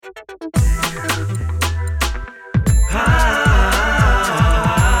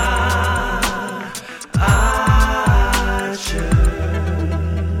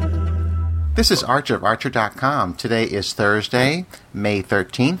This is Archer of Archer.com. Today is Thursday, May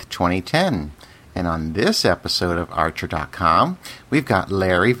 13th, 2010. And on this episode of Archer.com, we've got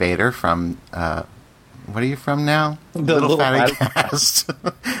Larry Vader from, what are you from now? The Little Fatty Cast.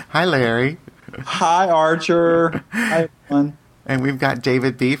 Hi, Larry. Hi, Archer. Hi, everyone. And we've got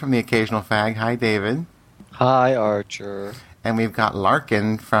David B. from The Occasional Fag. Hi, David. Hi, Archer. And we've got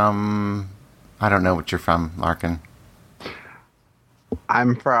Larkin from, I don't know what you're from, Larkin.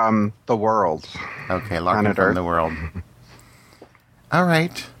 I'm from the world. Okay, Larkin from the world. All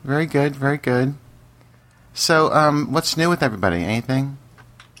right. Very good, very good. So, what's new with everybody? Anything?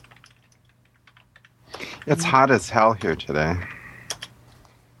 It's hot as hell here today.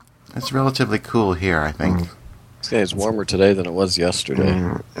 It's relatively cool here, I think. It's warmer today than it was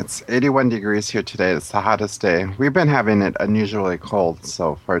yesterday. It's 81 degrees here today. It's the hottest day. We've been having it unusually cold,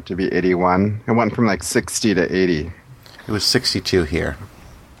 so for it to be 81, it went from like 60 to 80. It was 62 here.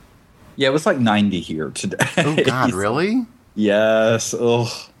 Yeah, it was like 90 here today. Oh, God, really? Yes. Ugh.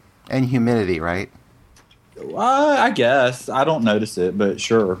 And humidity, right? I guess. I don't notice it, but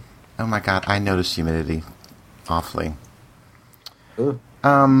sure. Oh, my God, I notice humidity awfully. Ugh.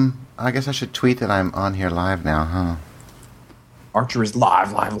 I guess I should tweet that I'm on here live now, huh? Archer is live.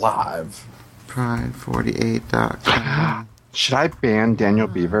 Pride48.com. Should I ban Daniel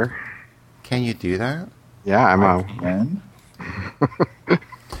Beaver? Can you do that? Yeah, I'm a...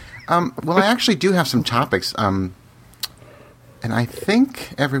 Well, I actually do have some topics, and I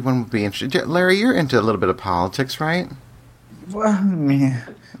think everyone would be interested. Larry, you're into a little bit of politics, right? Well,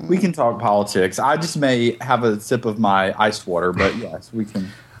 we can talk politics. I just may have a sip of my iced water, but yes, we can.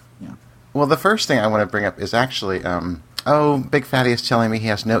 Yeah. Well, the first thing I want to bring up is actually, Big Fatty is telling me he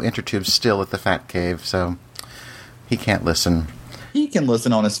has no intertubes still at the Fat Cave, so he can't listen. He can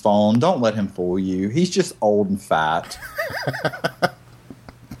listen on his phone. Don't let him fool you. He's just old and fat.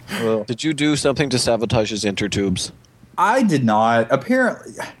 Did you do something to sabotage his intertubes? I did not.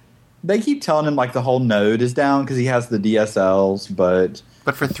 Apparently, they keep telling him like the whole node is down because he has the DSLs, but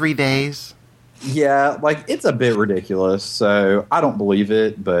for 3 days? Yeah, like it's a bit ridiculous, so I don't believe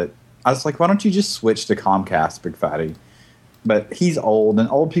it, but I was like, why don't you just switch to Comcast, Big Fatty? But he's old, and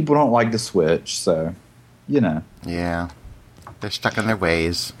old people don't like to switch, so, you know. Yeah. They're stuck in their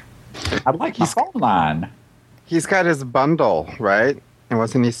ways. I like his phone line. He's got his bundle, right? And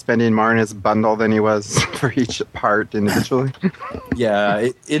wasn't he spending more in his bundle than he was for each part individually? Yeah,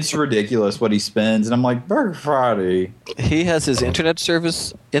 it's ridiculous what he spends. And I'm like, Burger Friday. He has his internet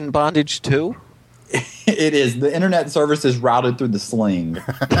service in bondage, too? It is. The internet service is routed through the Sling.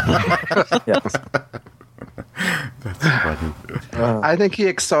 Yes. That's funny. I think he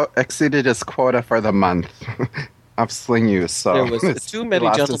exceeded his quota for the month of Sling use. So there was too many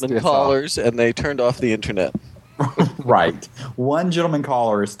gentlemen callers, and they turned off the internet. Right. One gentleman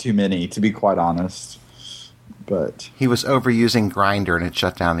caller is too many, to be quite honest. But he was overusing Grindr, and it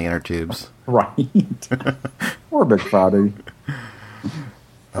shut down the intertubes. Right. Poor Big Fatty.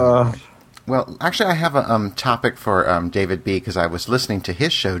 Well, actually, I have a topic for David B., because I was listening to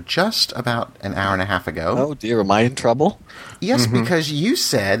his show just about an hour and a half ago. Oh, dear. Am I in trouble? Yes, because you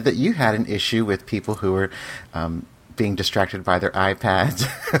said that you had an issue with people who were being distracted by their iPads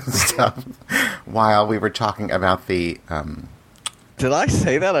and stuff while we were talking about the... Did I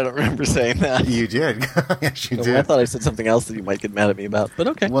say that? I don't remember saying that. You did. Yes, you did. I thought I said something else that you might get mad at me about, but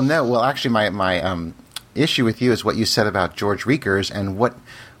okay. Well, no. Well, actually, my issue with you is what you said about George Reekers and what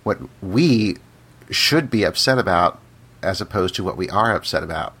we should be upset about as opposed to what we are upset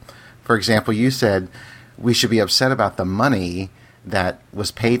about. For example, you said we should be upset about the money that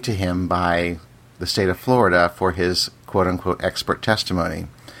was paid to him by the state of Florida for his quote-unquote expert testimony.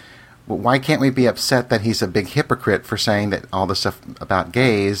 Well, why can't we be upset that he's a big hypocrite for saying that all this stuff about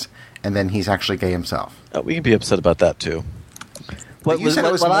gays and then he's actually gay himself? We can be upset about that, too. But you said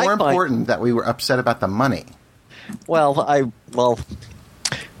it was more important that we were upset about the money. Well, oh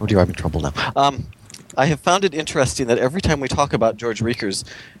dear, I'm in trouble now. I have found it interesting that every time we talk about George Reekers,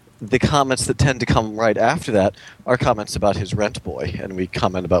 the comments that tend to come right after that are comments about his rent boy, and we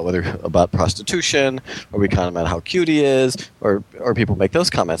comment about prostitution, or we comment about how cute he is, or people make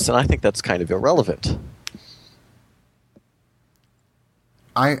those comments, and I think that's kind of irrelevant.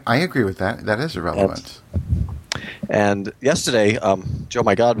 I agree with that. That is irrelevant. And yesterday, Joe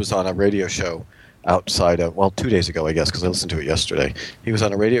My God was on a radio show outside of, 2 days ago, I guess, because I listened to it yesterday. He was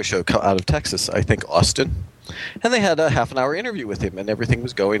on a radio show out of Texas, I think Austin. And they had a half-an-hour interview with him, and everything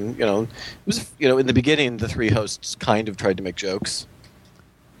was going, it was, in the beginning, the three hosts kind of tried to make jokes.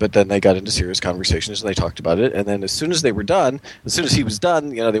 But then they got into serious conversations, and they talked about it. And then as soon as he was done,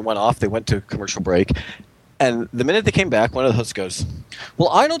 they went off, they went to commercial break. And the minute they came back, one of the hosts goes, "Well,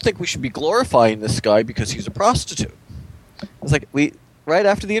 I don't think we should be glorifying this guy because he's a prostitute." It's like right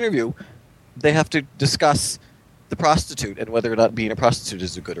after the interview, they have to discuss the prostitute and whether or not being a prostitute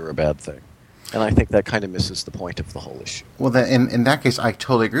is a good or a bad thing. And I think that kind of misses the point of the whole issue. Well, then, in that case, I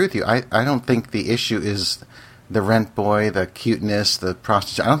totally agree with you. I don't think the issue is the rent boy, the cuteness, the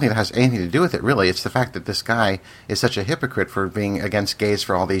prostitute. I don't think that has anything to do with it, really. It's the fact that this guy is such a hypocrite for being against gays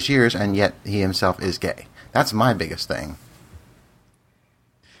for all these years, and yet he himself is gay. That's my biggest thing.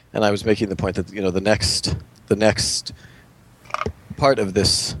 And I was making the point that the next part of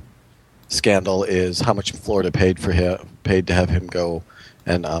this scandal is how much Florida paid to have him go,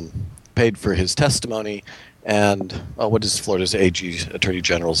 and paid for his testimony. And what is Florida's AG Attorney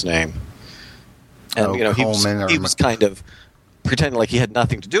General's name? And he was kind of pretending like he had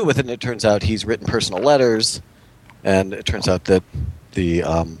nothing to do with it. And it turns out he's written personal letters, and it turns out that the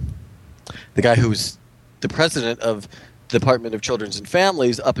guy who's the president of the Department of Children's and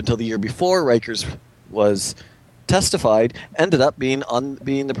Families up until the year before Rikers was testified ended up being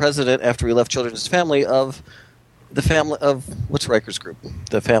the president after he left Children's Family of the family of what's Rikers Group,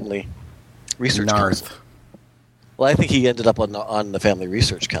 the Family Research Council. Well, I think he ended up on the Family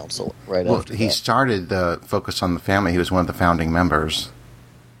Research Council after he started the Focus on the Family. He was one of the founding members.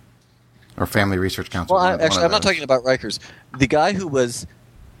 Or Family Research Council. Well, I'm not talking about Rikers. The guy who was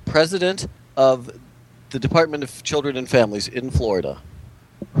president of the Department of Children and Families in Florida,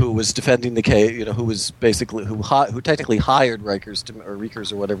 who was defending the case, who was basically who technically hired Rikers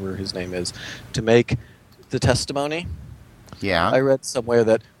or whatever his name is to make the testimony. Yeah, I read somewhere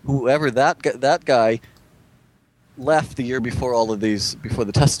that whoever that guy left the year before all of these, before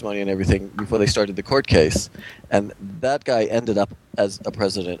the testimony and everything, before they started the court case, and that guy ended up as a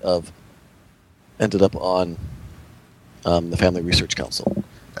president on the Family Research Council.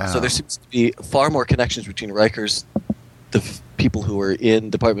 So there seems to be far more connections between Rikers, the people who are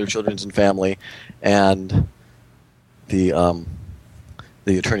in Department of Children's and Family, and the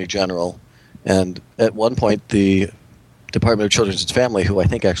Attorney General. And at one point, the Department of Children's and Family, who I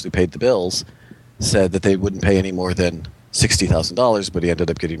think actually paid the bills, said that they wouldn't pay any more than $60,000, but he ended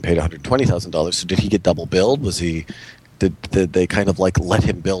up getting paid $120,000. So did he get double billed? Did they kind of like let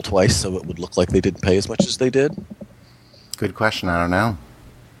him bill twice so it would look like they didn't pay as much as they did? Good question. I don't know.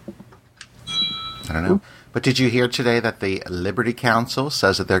 But did you hear today that the Liberty Counsel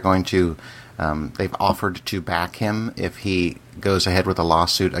says that they're going to, they've offered to back him if he goes ahead with a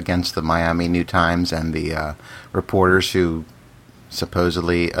lawsuit against the Miami New Times and the reporters who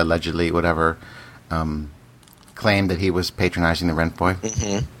supposedly, allegedly, whatever, claimed that he was patronizing the rent boy?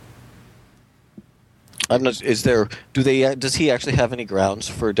 Mm-hmm. I'm not. Does he actually have any grounds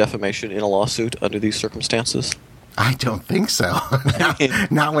for defamation in a lawsuit under these circumstances? I don't think so.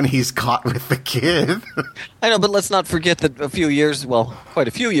 Not when he's caught with the kid. I know, but let's not forget that quite a few years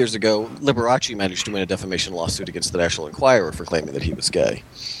ago, Liberace managed to win a defamation lawsuit against the National Enquirer for claiming that he was gay.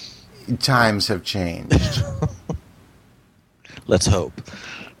 Times have changed. Let's hope.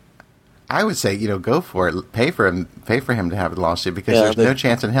 I would say, go for it. Pay for him to have a lawsuit because there's no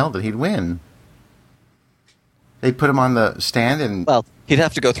chance in hell that he'd win. They'd put him on the stand and... Well, he'd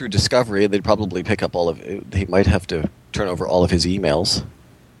have to go through discovery. They'd probably pick up he might have to turn over all of his emails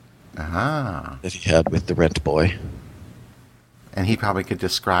that he had with the rent boy. And he probably could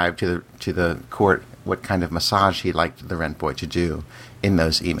describe to the court what kind of massage he liked the rent boy to do in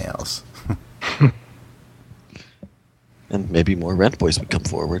those emails. And maybe more rent boys would come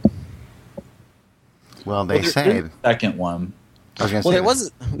forward. Well, they say... Second one.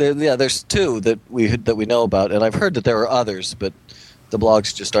 There's two that we know about, and I've heard that there are others, but the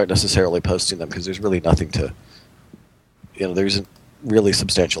blogs just aren't necessarily posting them because there's really nothing to, there isn't really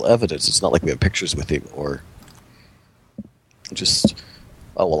substantial evidence. It's not like we have pictures with him or just,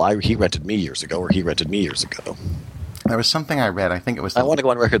 he rented me years ago, or he rented me years ago. There was something I read. I think it was. I want to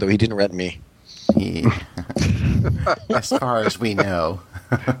go on record though. He didn't rent me. As far as we know.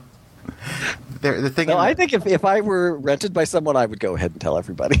 I think if I were rented by someone, I would go ahead and tell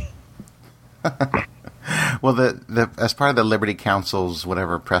everybody. Well, as part of the Liberty Council's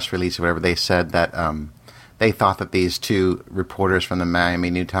whatever press release or whatever, they said that they thought that these two reporters from the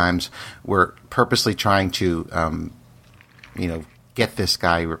Miami New Times were purposely trying to, get this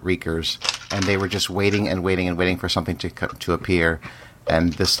guy Rikers, and they were just waiting and waiting and waiting for something to appear,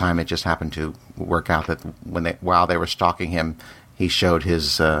 and this time it just happened to work out that while they were stalking him, he showed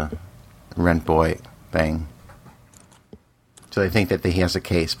his rent boy thing. So they think that he has a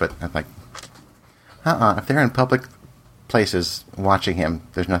case, but I'm like, if they're in public places watching him,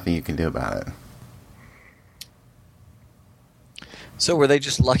 there's nothing you can do about it. So were they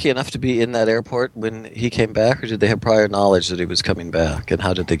just lucky enough to be in that airport when he came back, or did they have prior knowledge that he was coming back? And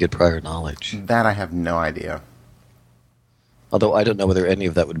how did they get prior knowledge? That I have no idea. Although I don't know whether any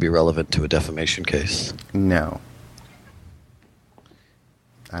of that would be relevant to a defamation case. No.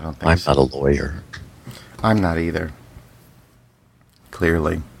 I don't think I'm so. not a lawyer. I'm not either.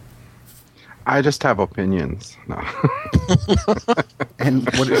 Clearly. I just have opinions. No. And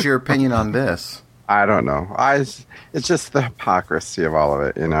what is your opinion on this? I don't know. It's just the hypocrisy of all of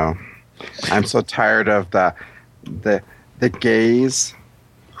it, you know. I'm so tired of the gays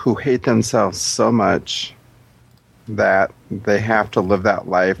who hate themselves so much that they have to live that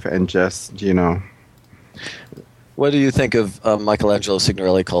life and just, you know. What do you think of Michelangelo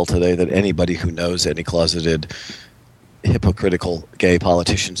Signorelli call today that anybody who knows any closeted hypocritical gay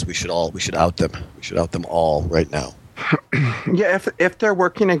politicians, we should out them. We should out them all right now. Yeah, if they're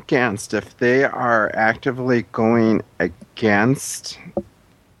working against, if they are actively going against,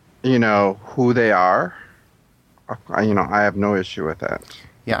 you know, who they are, you know, I have no issue with that.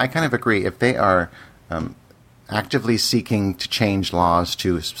 Yeah, I kind of agree. If they are actively seeking to change laws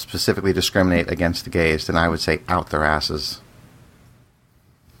to specifically discriminate against the gays, then I would say out their asses.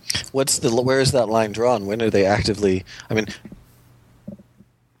 Where is that line drawn? When are they actively? I mean,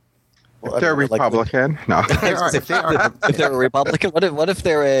 if they're Republican, no. If they're a Republican, what if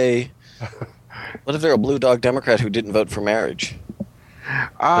they're a blue dog Democrat who didn't vote for marriage?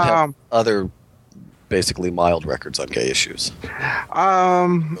 But have other basically mild records on gay issues.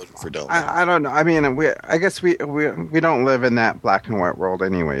 Voted for Doma. I don't know. I mean, I guess we don't live in that black and white world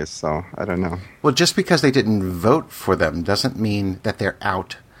anyways, so I don't know. Well, just because they didn't vote for them doesn't mean that they're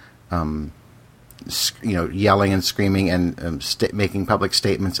out, yelling and screaming and making public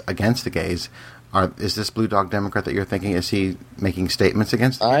statements against the gays. Is this blue dog Democrat that you're thinking, is he making statements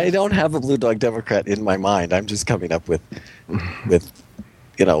against them? I don't have a blue dog Democrat in my mind. I'm just coming up with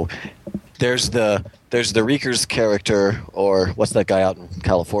you know, there's the Reekers character, or what's that guy out in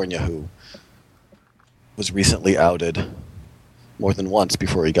California who was recently outed more than once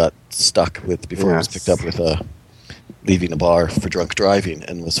before he got stuck with, he was picked up with leaving a bar for drunk driving,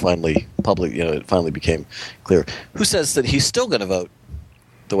 and was finally public. You know, it finally became clear. Who says that he's still going to vote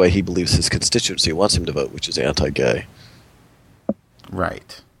the way he believes his constituency wants him to vote, which is anti-gay?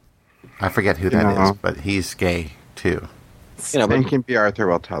 Right. I forget who that is, but he's gay too. You know, Thinking B. Arthur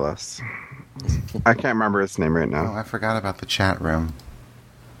will tell us. I can't remember his name right now. Oh, I forgot about the chat room.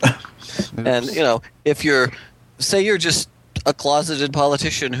 And, you know, if you're just a closeted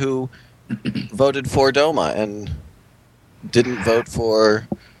politician who voted for DOMA and didn't vote for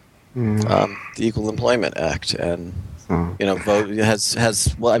the Equal Employment Act, and you know, vote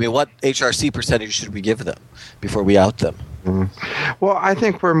has well, I mean, what HRC percentage should we give them before we out them? Well, I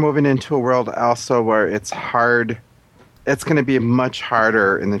think we're moving into a world also where it's hard. It's going to be much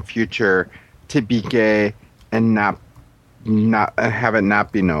harder in the future to be gay and not have it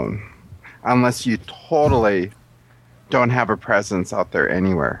not be known, unless you totally don't have a presence out there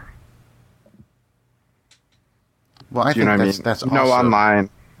anywhere. Well, I think that's also, no online.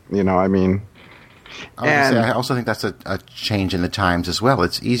 You know, I mean, I also think that's a change in the times as well.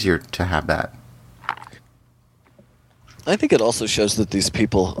 It's easier to have that. I think it also shows that these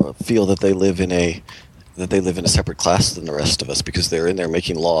people feel that they live in a separate class than the rest of us, because they're in there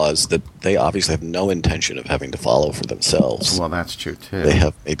making laws that they obviously have no intention of having to follow for themselves. Well, that's true too. They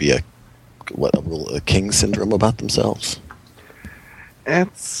have maybe a king syndrome about themselves.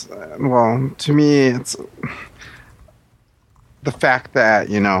 It's to me, it's the fact that,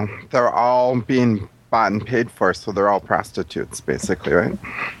 you know, they're all being bought and paid for, so they're all prostitutes, basically, right?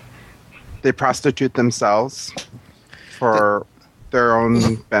 They prostitute themselves for their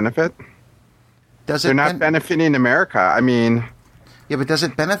own benefit. They're not benefiting America. I mean, yeah, but does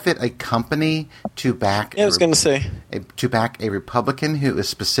it benefit a company to back? Yeah, I was going to say to back a Republican who is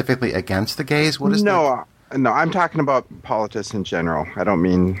specifically against the gays. What is no? I'm talking about politics in general. I don't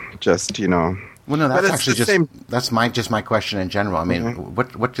mean just, you know. Well, no, that's actually that's my question in general. I mean,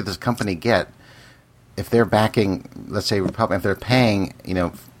 what does this company get if they're backing, let's say, Republican? If they're paying, you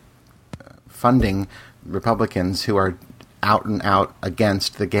know, funding Republicans who are out and out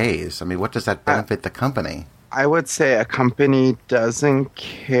against the gays. I mean, what does that benefit the company? I would say a company doesn't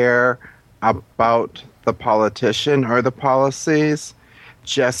care about the politician or the policies,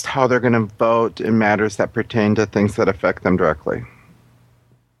 just how they're going to vote in matters that pertain to things that affect them directly.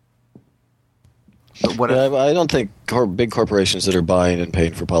 But I don't think big corporations that are buying and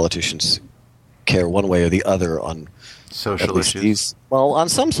paying for politicians care one way or the other on social issues. On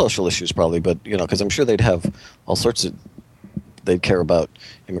some social issues probably, but, you know, because I'm sure they'd have all sorts of. They'd care about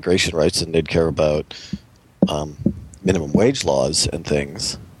immigration rights, and they'd care about minimum wage laws and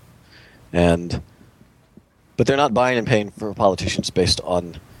things, but they're not buying and paying for politicians based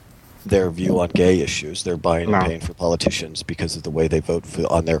on their view on gay issues. They're buying and paying for politicians because of the way they vote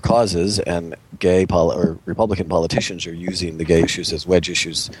on their causes, and or Republican politicians are using the gay issues as wedge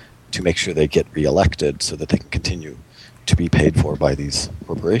issues to make sure they get reelected so that they can continue to be paid for by these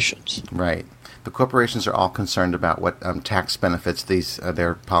corporations. Right. The corporations are all concerned about what tax benefits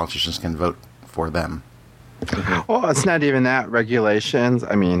their politicians can vote for them. Well, it's not even that. Regulations.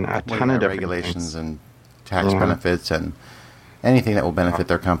 I mean, a ton of different regulations things. and tax benefits and anything that will benefit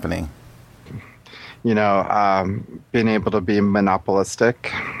their company. You know, being able to be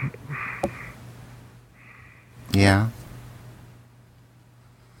monopolistic. Yeah.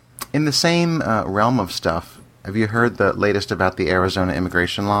 In the same realm of stuff, have you heard the latest about the Arizona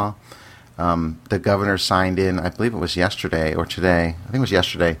immigration law? The governor signed in, I believe it was yesterday or today, I think it was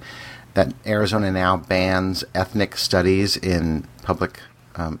yesterday, that Arizona now bans ethnic studies in public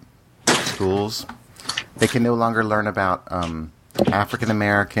schools. They can no longer learn about African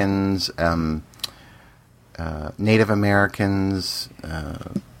Americans, Native Americans,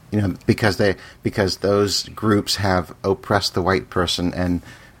 because those groups have oppressed the white person, and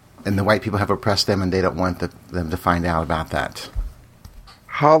the white people have oppressed them, and they don't want them to find out about that.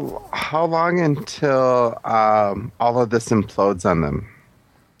 How long until all of this implodes on them?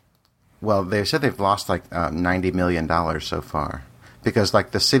 Well, they said they've lost like $90 million so far. Because like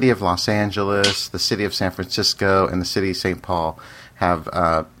the city of Los Angeles, the city of San Francisco, and the city of St. Paul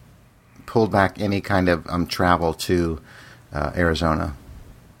have pulled back any kind of travel to Arizona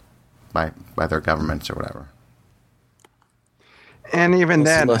by their governments or whatever. And even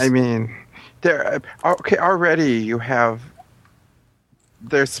then, I mean, already you have,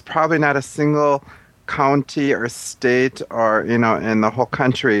 there's probably not a single county or state or, in the whole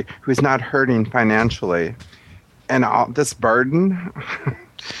country who's not hurting financially. And all this burden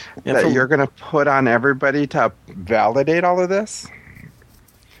that you're going to put on everybody to validate all of this?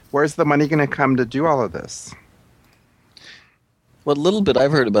 Where's the money going to come to do all of this? What little bit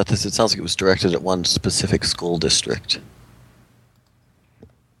I've heard about this, it sounds like it was directed at one specific school district.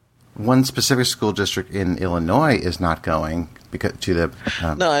 One specific school district in Illinois is not going because to the.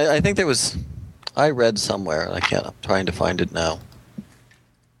 No, I think there was. I read somewhere, and I'm trying to find it now,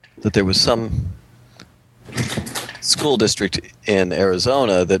 that there was some school district in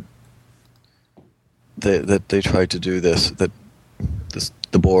Arizona that they tried to do this.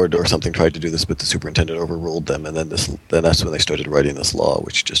 The board or something tried to do this, but the superintendent overruled them, and then that's when they started writing this law,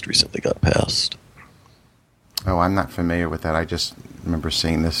 which just recently got passed. Oh, I'm not familiar with that. I just remember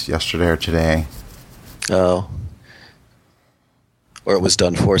seeing this yesterday or today. Oh. Or it was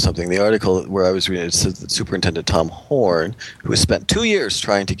done for something. The article where I was reading it says that Superintendent Tom Horn, who has spent 2 years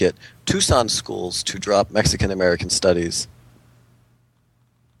trying to get Tucson schools to drop Mexican-American studies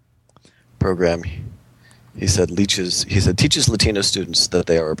program, he said teaches Latino students that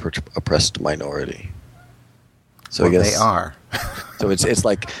they are a oppressed minority. So well, I guess they are. So it's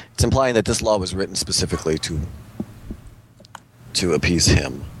like it's implying that this law was written specifically to appease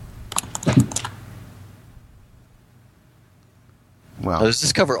him. Well, now, does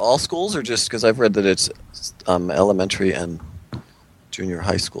this cover all schools, or just because I've read that it's elementary and junior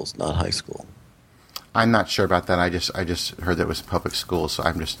high schools, not high school? I'm not sure about that. I just heard that it was public schools, so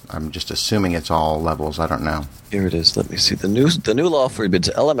I'm just assuming it's all levels. I don't know. Here it is. Let me see. The new law forbids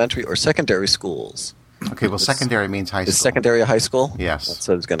elementary or secondary schools. Okay, well, secondary means high school. Is secondary a high school? Yes. That's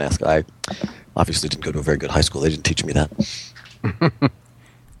what I was going to ask. I obviously didn't go to a very good high school. They didn't teach me that.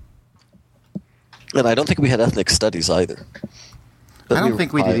 And I don't think we had ethnic studies either. But I don't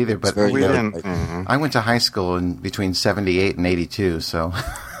think we did either, but we didn't. Mm-hmm. I went to high school in between 78 and 82, so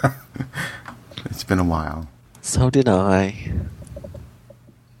it's been a while. So did I.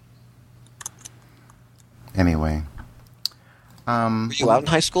 Anyway. Were you out in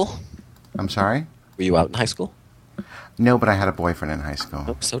high school? I'm sorry? Were you out in high school? No, but I had a boyfriend in high school.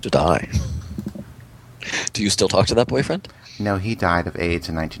 Oh, so did I. Do you still talk to that boyfriend? No, he died of AIDS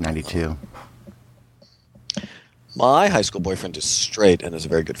in 1992. My high school boyfriend is straight and is a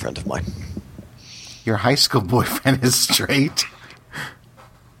very good friend of mine. Your high school boyfriend is straight?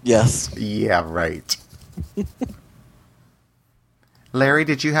 Yes. Yeah, right. Larry,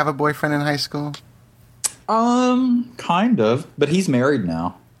 did you have a boyfriend in high school? Kind of, but he's married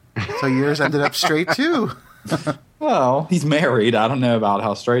now. So yours ended up straight too. Well, he's married. I don't know about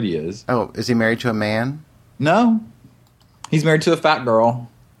how straight he is. Oh, is he married to a man? No. He's married to a fat girl.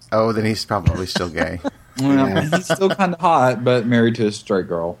 Oh, then he's probably still gay. Well, he's still kind of hot, but married to a straight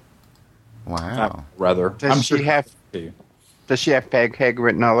girl. Wow. Rather. Does Does she have fag hag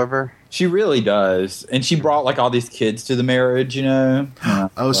written all over her? She really does. And she brought like all these kids to the marriage, you know?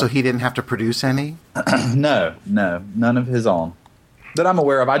 Oh, so he didn't have to produce any? No, none of his own that I'm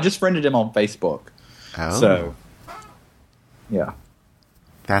aware of. I just friended him on Facebook. Oh. So, yeah.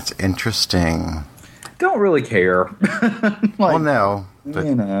 That's interesting. Don't really care. Like, Well, no. But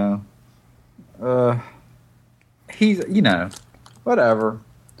you know. He's, you know, whatever.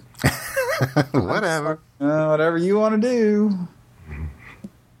 whatever. Whatever you want to do.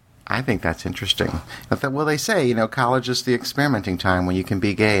 I think that's interesting. Well, they say, you know, college is the experimenting time when you can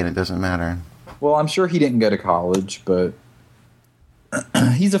be gay and it doesn't matter. Well, I'm sure he didn't go to college, but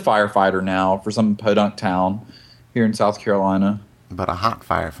he's a firefighter now for some podunk town here in South Carolina. But a hot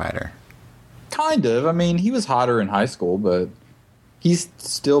firefighter. Kind of. I mean, he was hotter in high school, but he's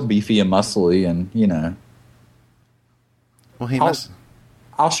still beefy and muscly and, you know. Well, he must...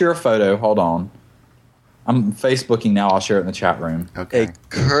 I'll share a photo. Hold on. I'm Facebooking now. I'll share it in the chat room. Okay. A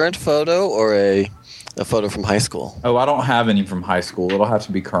current photo or a photo from high school? Oh, I don't have any from high school. It'll have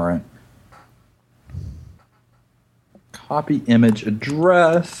to be current. Copy image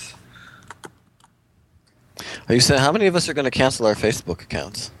address. Are you saying how many of us are going to cancel our Facebook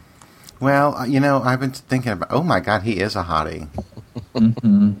accounts? Well, you know, I've been thinking about... Oh, my God, he is a hottie.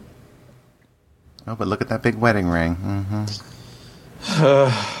 Mm-hmm. Oh, but look at that big wedding ring. Mm-hmm.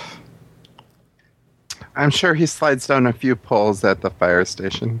 I'm sure he slides down a few poles at the fire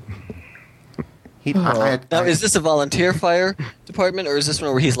station. Now, is this a volunteer fire department, or is this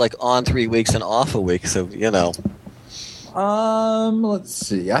one where he's like on 3 weeks and off a week? So, you know. Let's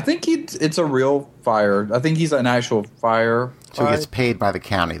see. I think it's a real fire. I think he's an actual fire. So he gets paid by the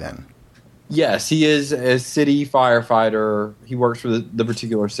county then? Yes, he is a city firefighter. He works for the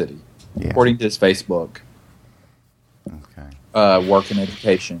particular city, according to his Facebook. Okay. Work and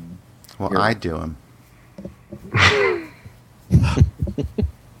education. Well, Here. I do him.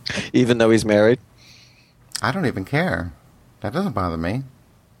 Even though he's married? I don't even care. That doesn't bother me.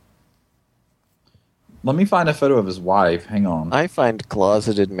 Let me find a photo of his wife. Hang on. I find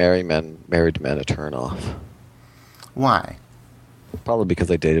closeted married men a turnoff. Why? Probably because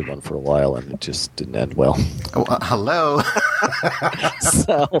I dated one for a while and it just didn't end well. Oh, hello.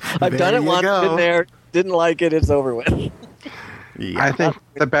 So I've done it once, been there, didn't like it, it's over with. Yeah. I think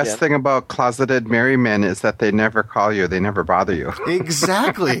the best thing about closeted married men is that they never call you, they never bother you.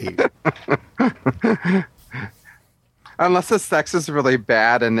 Exactly. Unless the sex is really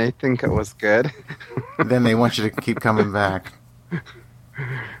bad and they think it was good. Then they want you to keep coming back.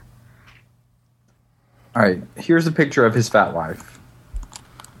 All right, here's a picture of his fat wife.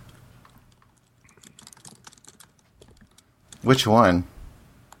 Which one?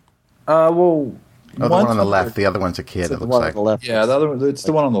 Well, oh, the one on the left. The other one's a kid, So it the looks one like. on the left. Yeah, the other. It's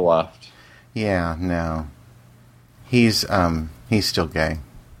the one on the left. Yeah, no. He's still gay.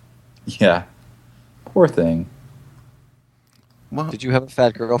 Yeah, poor thing. Well, Did you have a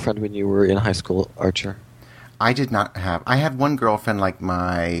fat girlfriend when you were in high school, Archer? I did not have... I had one girlfriend like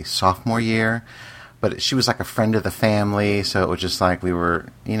my sophomore year, but she was like a friend of the family, so it was just like we were,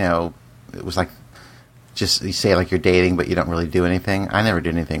 you know, it was like just, you say like you're dating, but you don't really do anything. I never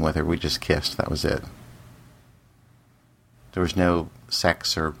did anything with her. We just kissed. That was it. There was no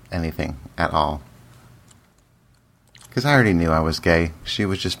sex or anything at all. Because I already knew I was gay. She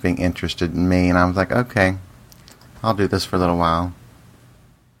was just being interested in me, and I was like, okay, I'll do this for a little while.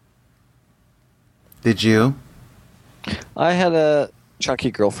 Did you? I had a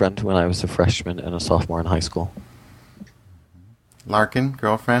chunky girlfriend when I was a freshman and a sophomore in high school. Larkin,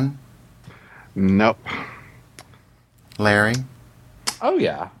 girlfriend? Nope. Larry? Oh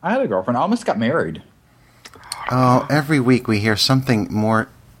yeah, I had a girlfriend. I almost got married. Oh, every week we hear something more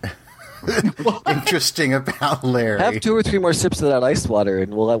interesting about Larry. Have 2 or 3 more sips of that ice water,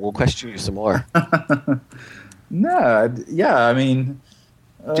 and we'll question you some more. No, yeah, I mean...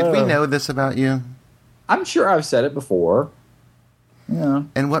 Did we know this about you? I'm sure I've said it before. Yeah.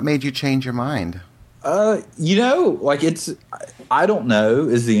 And what made you change your mind? You know, like I don't know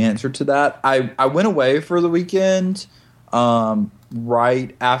is the answer to that. I went away for the weekend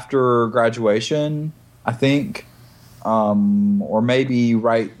right after graduation, I think. Or maybe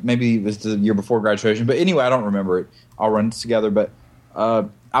it was the year before graduation. But anyway, I don't remember it. I'll run this together. But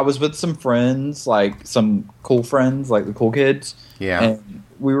I was with some friends, like some cool friends, like the cool kids. Yeah. And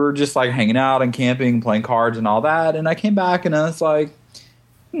we were just like hanging out and camping, playing cards and all that. And I came back and I was like,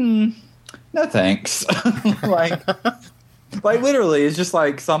 no thanks. like literally, it's just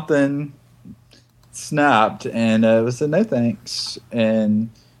like something snapped and it was a no thanks. And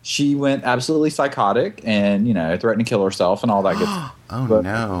she went absolutely psychotic and, you know, threatened to kill herself and all that good stuff. Oh, but,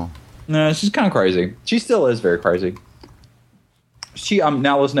 no. No, she's kind of crazy. She still is very crazy. She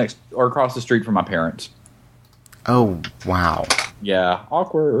now lives next or across the street from my parents. Oh, wow. Yeah,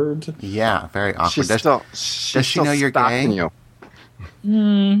 awkward. Yeah, very awkward. She's Does she know you're gay? You.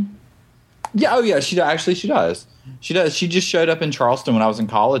 Yeah, oh yeah, she does. She does. She just showed up in Charleston when I was in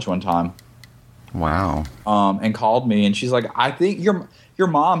college one time. Wow. And called me, and she's like, "I think your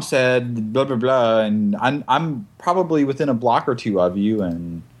mom said blah blah blah, and I'm probably within a block or two of you,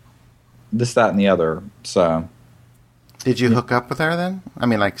 and this, that, and the other." So, did you hook up with her then? I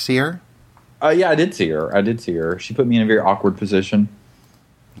mean, like, see her? Yeah, I did see her. She put me in a very awkward position.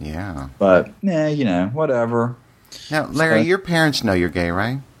 Yeah. But whatever. Now, Larry, your parents know you're gay,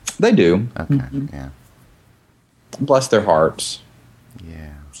 right? They do. Okay. Yeah. Bless their hearts.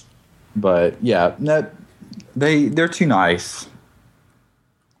 Yeah. But yeah, no, they're too nice.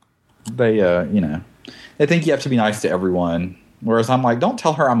 They they think you have to be nice to everyone. Whereas I'm like, don't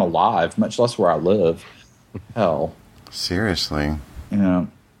tell her I'm alive, much less where I live. Hell. Seriously.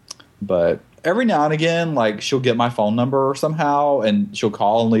 But every now and again, like, she'll get my phone number somehow and she'll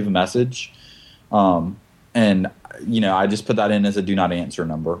call and leave a message. And I just put that in as a do not answer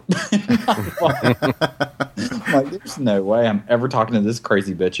number. I'm like, there's no way I'm ever talking to this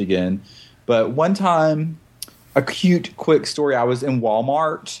crazy bitch again. But one time, a cute, quick story. I was in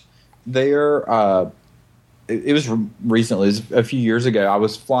Walmart there. It was recently, it was a few years ago. I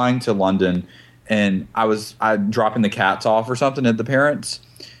was flying to London, and I dropping the cats off or something at the parents'.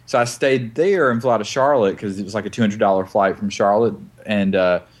 So I stayed there and flew out to Charlotte because it was like a $200 flight from Charlotte, and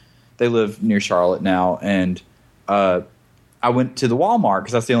they live near Charlotte now. And I went to the Walmart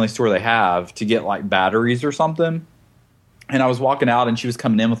because that's the only store they have to get like batteries or something. And I was walking out, and she was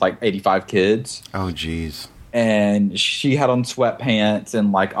coming in with like 85 kids. Oh, geez. And she had on sweatpants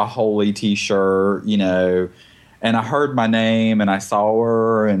and like a Holy t-shirt, and I heard my name and I saw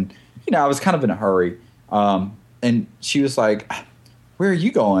her, and I was kind of in a hurry. And she was like, "Where are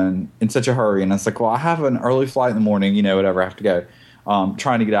you going in such a hurry?" And I was like, "Well, I have an early flight in the morning, whatever, I have to go."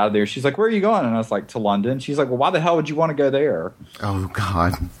 Trying to get out of there. She's like, "Where are you going?" And I was like, "To London." She's like, "Well, why the hell would you want to go there?" Oh,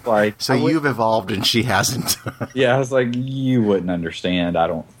 God. Like, so you've evolved and she hasn't. Yeah, I was like, "You wouldn't understand, I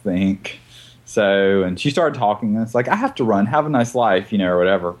don't think." So, and she started talking, and it's like, "I have to run. Have a nice life, or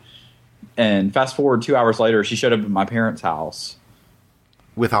whatever." And fast forward 2 hours later, she showed up at my parents' house.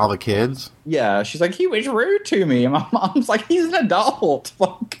 With all the kids? Yeah, she's like, "He was rude to me." And my mom's like, "He's an adult."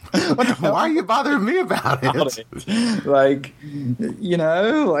 Like, what the hell? Why are you bothering me about it? Like,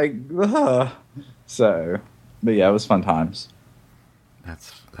 So, but yeah, it was fun times. That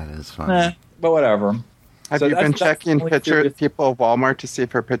is fun. But whatever. Have you been checking people at Walmart to see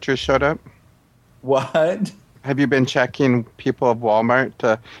if her pictures showed up? What? Have you been checking people of Walmart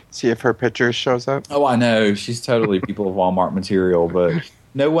to see if her picture shows up? Oh, I know. She's totally people of Walmart material, but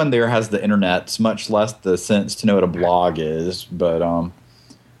no one there has the internet, much less the sense to know what a blog is. But,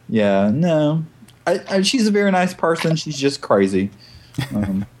 yeah, no. She's a very nice person. She's just crazy.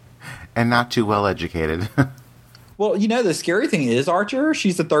 And not too well educated. Well, the scary thing is, Archer,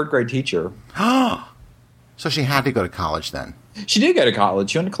 she's a third grade teacher. So she had to go to college then? She did go to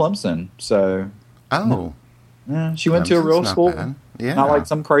college. She went to Clemson. So, oh. Yeah, she went to a real school. Yeah. Not like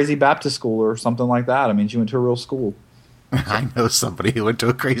some crazy Baptist school or something like that. I mean, she went to a real school. I know somebody who went to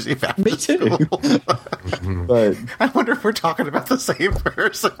a crazy Baptist Me too. school. But I wonder if we're talking about the same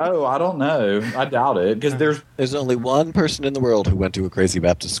person. Oh, I don't know. I doubt it, because there's only one person in the world who went to a crazy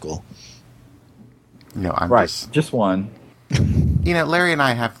Baptist school. No, I'm right, just one. Larry and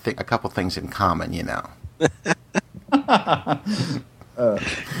I have a couple things in common.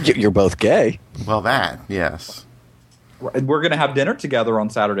 You're both gay. Well, yes. We're going to have dinner together on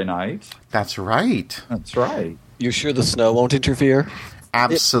Saturday night. That's right. That's right. You sure the snow won't interfere?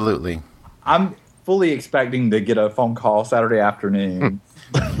 Absolutely. I'm fully expecting to get a phone call Saturday afternoon.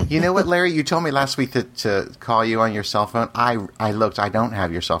 You know what, Larry? You told me last week to call you on your cell phone. I looked. I don't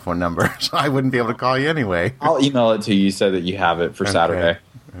have your cell phone number, so I wouldn't be able to call you anyway. I'll email it to you so that you have it for Saturday.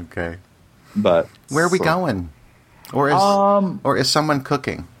 Okay. But where are we going? Or is someone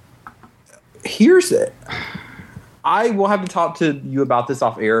cooking? Here's it. I will have to talk to you about this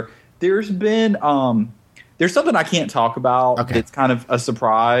off air. There's been there's something I can't talk about. Okay. It's kind of a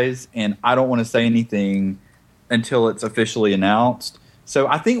surprise, and I don't want to say anything until it's officially announced. So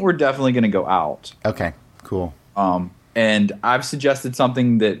I think we're definitely going to go out. Okay, cool. And I've suggested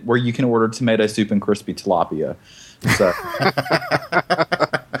something where you can order tomato soup and crispy tilapia. So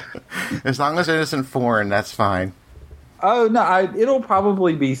as long as it isn't foreign, that's fine. Oh no, it'll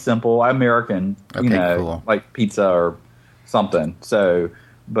probably be simple American, cool. like pizza or something. So,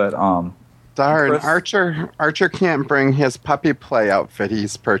 but darn, Archer can't bring his puppy play outfit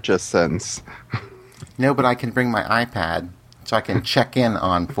he's purchased since. No, but I can bring my iPad so I can check in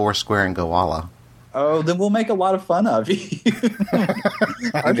on Foursquare and Gowalla. Oh, then we'll make a lot of fun of you.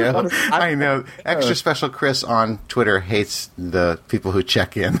 I know. Extra Special Chris on Twitter hates the people who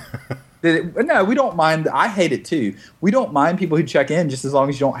check in. No, we don't mind. I hate it too. We don't mind people who check in just as long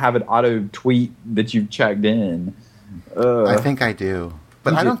as you don't have it auto tweet that you've checked in. I think I do.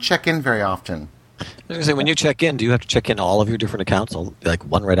 But I don't check in very often. I was going to say, when you check in, do you have to check in all of your different accounts, like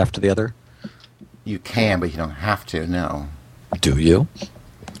one right after the other? You can, but you don't have to, no. Do you?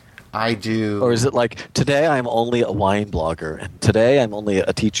 I do. Or is it like, today I'm only a wine blogger, and today I'm only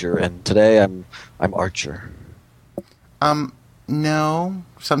a teacher, and today I'm Archer? No.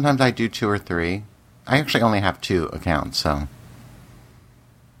 Sometimes I do 2 or 3. I actually only have 2 accounts, so.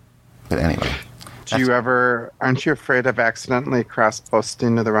 But anyway. Aren't you afraid of accidentally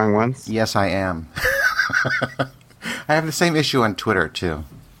cross-posting to the wrong ones? Yes, I am. I have the same issue on Twitter, too.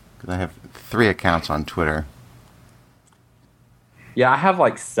 Because I have 3 accounts on Twitter. Yeah, I have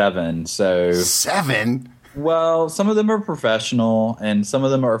like 7, so... 7? Well, some of them are professional, and some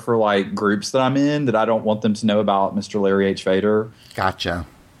of them are for like groups that I'm in that I don't want them to know about Mr. Larry H. Vader. Gotcha.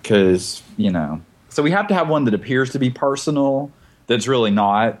 Because, so we have to have one that appears to be personal, that's really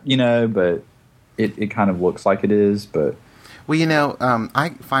not, but it kind of looks like it is, but... Well,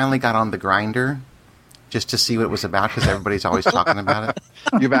 I finally got on the Grindr just to see what it was about, because everybody's always talking about it.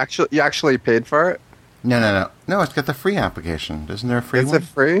 You actually paid for it? No. No, it's got the free application. Isn't there a free one? Is it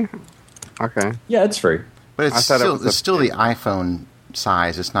free? Okay. Yeah, it's free. But it's still the iPhone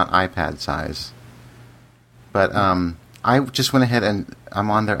size. It's not iPad size. But I just went ahead and I'm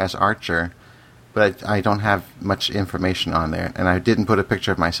on there as Archer, but I don't have much information on there. And I didn't put a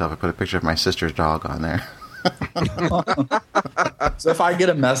picture of myself. I put a picture of my sister's dog on there. So if I get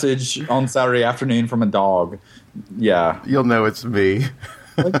a message on Saturday afternoon from a dog, yeah. You'll know it's me.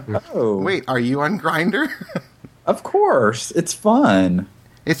 Like, oh. Wait, are you on Grindr? Of course. It's fun.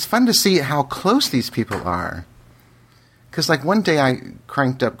 It's fun to see how close these people are. Because, one day I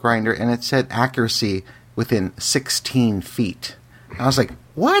cranked up Grindr and it said accuracy within 16 feet. I was like,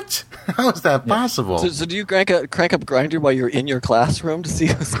 what? How is that possible? So do you crank up Grindr while you're in your classroom to see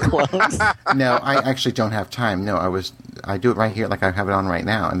who's close? No, I actually don't have time. No, I do it right here like I have it on right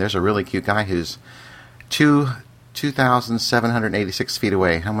now. And there's a really cute guy who's 2,786 feet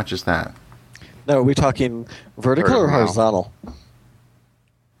away. How much is that? No, are we talking vertical or horizontal?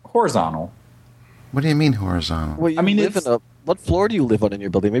 Horizontal. What do you mean horizontal? Well, what floor do you live on in your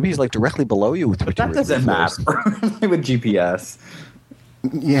building? Maybe he's directly below you. But that doesn't matter with GPS.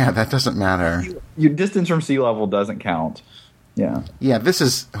 Yeah, that doesn't matter. Your distance from sea level doesn't count. Yeah. Yeah, this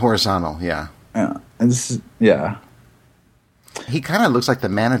is horizontal, yeah. Yeah. And this is, yeah. He kind of looks like the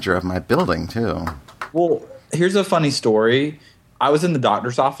manager of my building, too. Well, here's a funny story. I was in the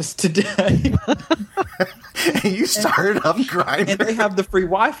doctor's office today. You started up Grindr. And they have the free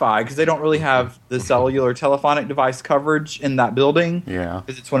Wi-Fi because they don't really have the cellular telephonic device coverage in that building. Yeah.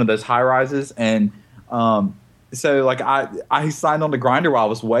 Because it's one of those high-rises. And so I signed on to Grindr while I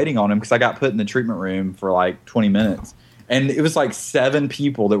was waiting on him because I got put in the treatment room for 20 minutes. And it was 7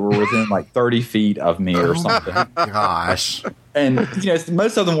 people that were within 30 feet of me or something. Gosh. And,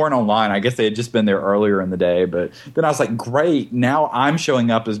 most of them weren't online. I guess they had just been there earlier in the day. But then I was like, great, now I'm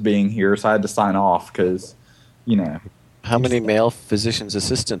showing up as being here. So I had to sign off because, How many male physician's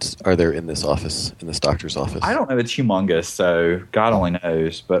assistants are there in this office, in this doctor's office? I don't know. It's humongous, so God only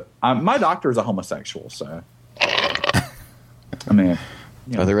knows. But my doctor is a homosexual, so. I mean.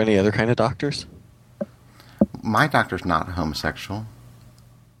 Are there any other kind of doctors? My doctor's not a homosexual.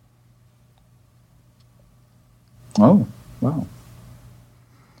 Oh, wow.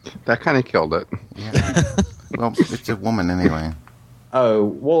 That kind of killed it. Yeah. Well, it's a woman anyway. Oh,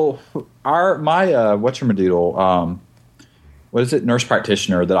 well, my whatchamadiddle, what is it, nurse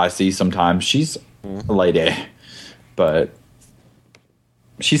practitioner that I see sometimes, she's a lady, but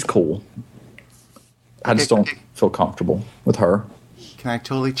she's cool. I just don't feel comfortable with her. Can I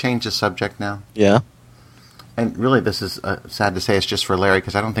totally change the subject now? Yeah. And really, this is sad to say. It's just for Larry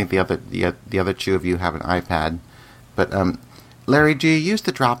because I don't think the other 2 of you have an iPad. But Larry, do you use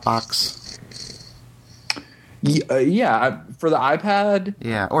the Dropbox? Yeah, for the iPad.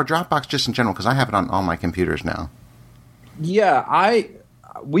 Yeah, or Dropbox just in general because I have it on all my computers now. Yeah,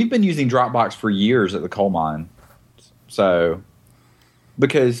 we've been using Dropbox for years at the coal mine. So,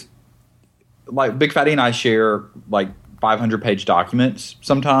 because Big Fatty and I share 500-page documents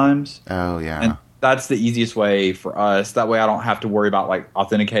sometimes. Oh yeah. And that's the easiest way for us. That way I don't have to worry about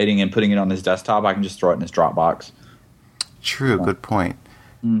authenticating and putting it on his desktop. I can just throw it in his Dropbox. True, good point.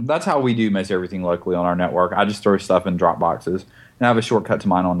 That's how we do most everything locally on our network. I just throw stuff in Dropboxes, and I have a shortcut to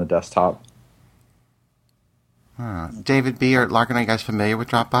mine on the desktop. David B. or Larkin, are you guys familiar with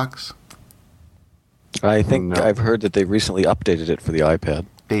Dropbox? I think No. I've heard that they recently updated it for the iPad.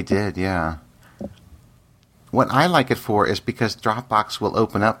 They did, yeah. What I like it for is because Dropbox will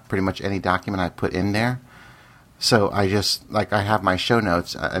open up pretty much any document I put in there. So I just, like, I have my show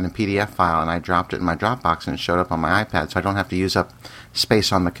notes in a PDF file, and I dropped it in my Dropbox, and it showed up on my iPad, so I don't have to use up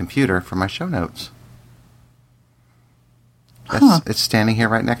space on the computer for my show notes. It's standing here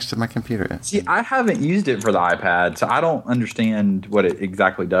right next to my computer. See, I haven't used it for the iPad, so I don't understand what it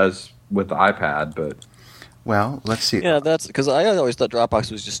exactly does with the iPad, but... Well, let's see. Yeah, that's because I always thought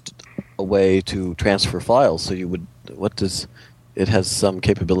Dropbox was just a way to transfer files. So you would, it has some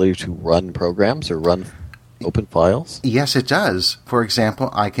capability to run programs or run open files? Yes, it does. For example,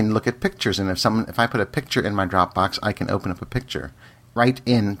 I can look at pictures, and if I put a picture in my Dropbox, I can open up a picture right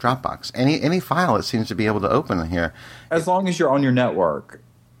in Dropbox. Any file it seems to be able to open in here. As long as you're on your network.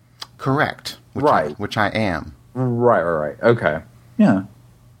 Correct. Right. Which I am. Right. Okay. Yeah.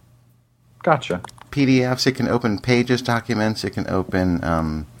 Gotcha. PDFs, it can open Pages documents, it can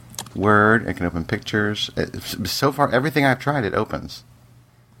open Word, it can open pictures. So far, everything I've tried, it opens.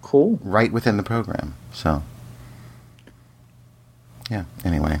 Cool. Right within the program. So, yeah,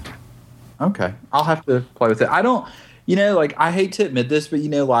 anyway. Okay. I'll have to play with it. I don't, I hate to admit this, but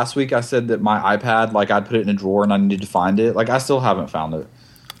last week I said that my iPad, I'd put it in a drawer and I needed to find it. I still haven't found it.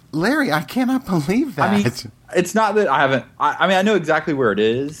 Larry, I cannot believe that. I mean, it's not that I haven't. I know exactly where it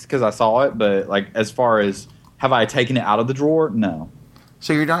is because I saw it, but as far as have I taken it out of the drawer? No.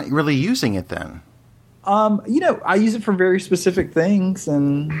 So you're not really using it then? I use it for very specific things,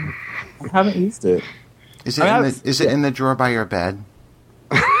 and I haven't used it. Is it in the drawer by your bed?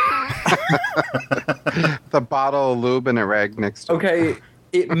 The bottle of lube and a rag next to it. Okay,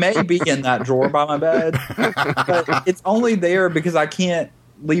 it may be in that drawer by my bed, but it's only there because I can't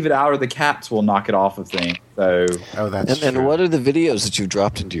leave it out or the cats will knock it off of things. So, that's true. And what are the videos that you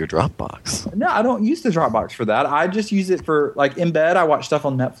dropped into your Dropbox? No, I don't use the Dropbox for that. I just use it for, in bed, I watch stuff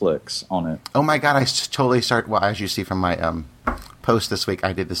on Netflix on it. Oh my God, I totally well, as you see from my post this week,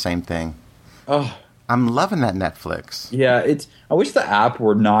 I did the same thing. Oh, I'm loving that Netflix. yeah, I wish the app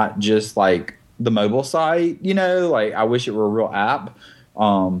were not just the mobile site, I wish it were a real app.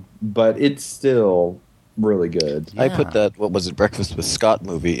 But it's still really good. I put that, Breakfast with Scott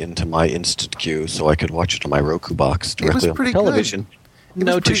movie into my instant queue so I could watch it on my Roku box directly on the television.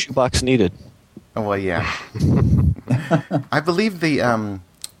 No tissue box needed. Oh, well, yeah. I believe the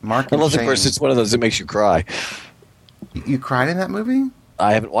Mark and Unless, Shane, of course, it's one of those that makes you cry. You cried in that movie?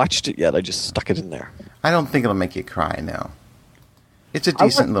 I haven't watched it yet. I just stuck it in there. I don't think it'll make you cry now. It's a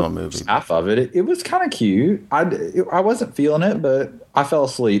decent little movie. Half of it. It was kind of cute. I wasn't feeling it, but I fell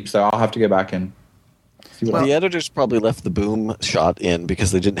asleep, so I'll have to go back and see what The editors probably left the boom shot in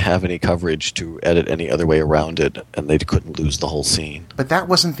because they didn't have any coverage to edit any other way around it, and they couldn't lose the whole scene. But that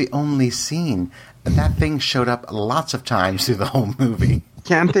wasn't the only scene. That thing showed up lots of times through the whole movie.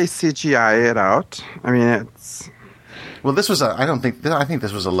 Can't they CGI it out? I mean, it's... Well, I think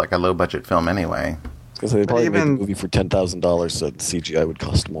this was a low budget film anyway. Because they probably made the movie for $10,000, so the CGI would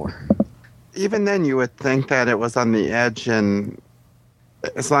cost more. Even then, you would think that it was on the edge, and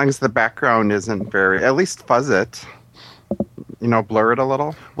as long as the background isn't at least fuzz it, blur it a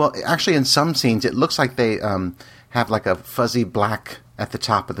little. Well, actually, in some scenes, it looks like they have a fuzzy black at the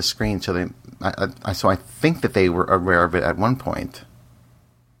top of the screen. So I think that they were aware of it at one point.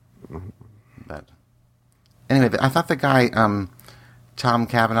 But anyway, I thought the guy Tom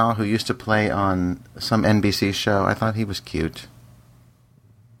Cavanaugh, who used to play on some NBC show, I thought he was cute.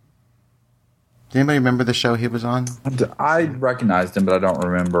 Does anybody remember the show he was on? I recognized him, but I don't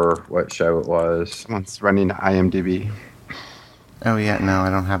remember what show it was. Someone's running to IMDb. Oh yeah, no, I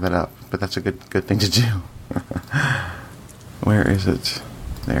don't have that up, but that's a good thing to do. Where is it?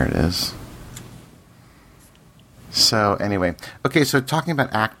 There it is. So anyway, okay. So talking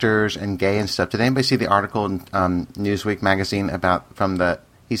about actors and gay and stuff. Did anybody see the article in Newsweek magazine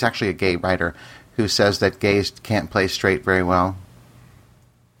he's actually a gay writer who says that gays can't play straight very well?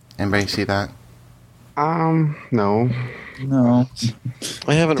 Anybody see that? No.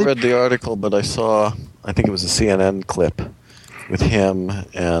 I haven't read the article, but I think it was a CNN clip with him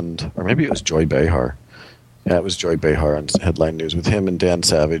or maybe it was Joy Behar. Yeah, it was Joy Behar on Headline News with him and Dan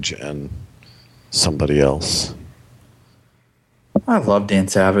Savage and somebody else. I love Dan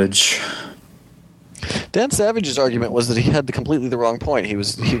Savage. Dan Savage's argument was that he had completely the wrong point. He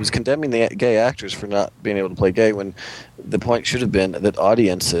was condemning the gay actors for not being able to play gay when the point should have been that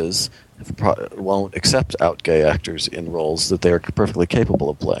audiences won't accept out gay actors in roles that they are perfectly capable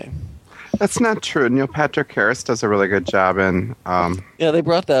of playing. That's not true. Neil Patrick Harris does a really good job in. Yeah, they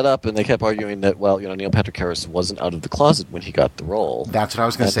brought that up, and they kept arguing that, well, Neil Patrick Harris wasn't out of the closet when he got the role. That's what I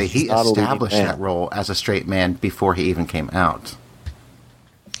was going to say. He established that role as a straight man before he even came out.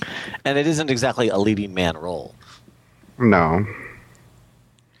 And it isn't exactly a leading man role. No.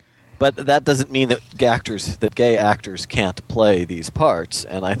 But that doesn't mean that gay actors can't play these parts.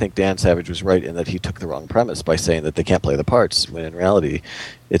 And I think Dan Savage was right in that he took the wrong premise by saying that they can't play the parts, when in reality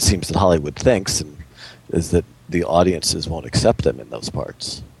it seems that Hollywood thinks is that the audiences won't accept them in those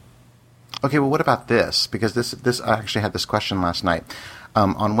parts. Okay, well, what about this? Because this I actually had this question last night.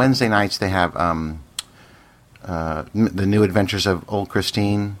 On Wednesday nights they have the New Adventures of Old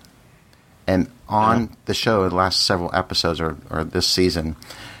Christine. And on the show, the last several episodes or this season,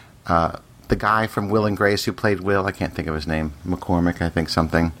 the guy from Will and Grace who played Will, I can't think of his name, McCormick, I think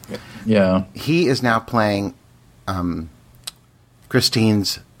something. Yeah. He is now playing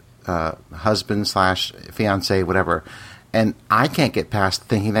Christine's husband / fiancé, whatever. And I can't get past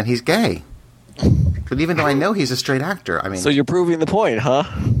thinking that he's gay. But even though I know he's a straight actor, I mean... So you're proving the point, huh?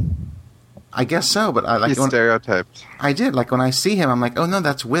 I guess so, but I like... He's stereotyped. I did. Like, when I see him, I'm like, oh, no,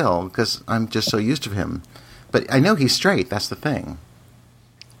 that's Will, because I'm just so used to him. But I know he's straight. That's the thing.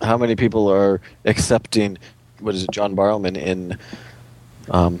 How many people are accepting, John Barrowman in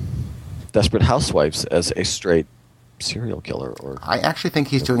Desperate Housewives as a straight serial killer? Or I actually think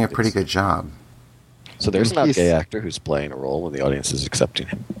he's doing a pretty good job. So there's not a gay actor who's playing a role when the audience is accepting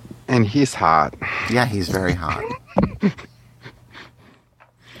him. And he's hot. Yeah, he's very hot.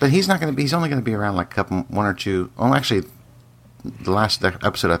 But he's not going to be. He's only going to be around like one or two. Oh, actually, the last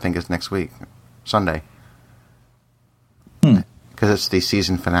episode I think is next week, Sunday, because it's the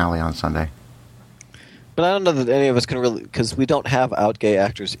season finale on Sunday. But I don't know that any of us can really, because we don't have out gay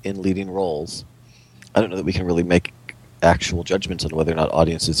actors in leading roles. I don't know that we can really make actual judgments on whether or not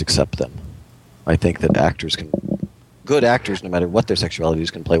audiences accept them. I think that good actors, no matter what their sexuality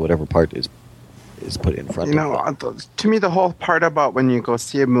is, can play whatever part is put in front of them. To me, the whole part about when you go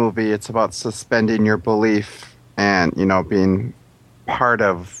see a movie, it's about suspending your belief and, being part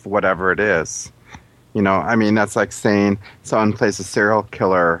of whatever it is. I mean, that's like saying someone plays a serial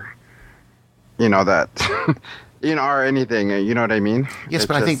killer, that, or anything, you know what I mean? Yes,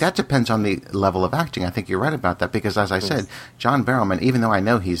 but I think that depends on the level of acting. I think you're right about that because, as I said, John Barrowman, even though I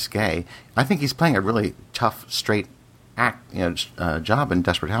know he's gay, I think he's playing a really tough, straight job in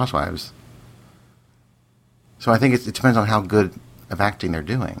Desperate Housewives. So I think it depends on how good of acting they're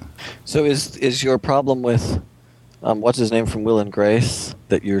doing. So is your problem with what's his name from Will and Grace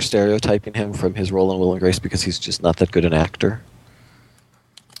that you're stereotyping him from his role in Will and Grace because he's just not that good an actor?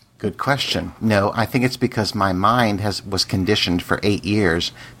 Good question. No, I think it's because my mind was conditioned for 8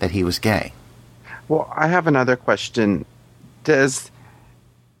 years that he was gay. Well, I have another question. Does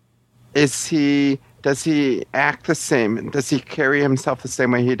he act the same? Does he carry himself the same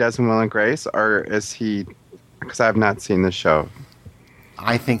way he does in Will and Grace, or is he? Because I have not seen the show.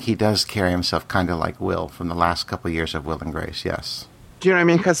 I think he does carry himself kind of like Will from the last couple of years of Will and Grace, yes. Do you know what I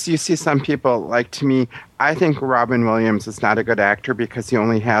mean? Because you see some people, like to me, I think Robin Williams is not a good actor because he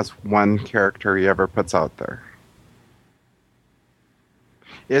only has one character he ever puts out there.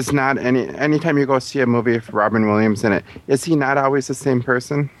 Is not anytime you go see a movie with Robin Williams in it, is he not always the same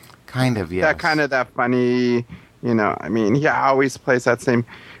person? Kind of, yes. That funny, I mean, he always plays that same...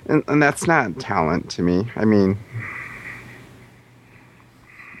 And that's not talent to me. I mean...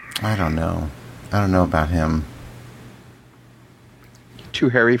 I don't know. I don't know about him. Too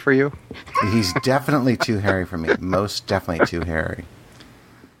hairy for you? He's definitely too hairy for me. Most definitely too hairy.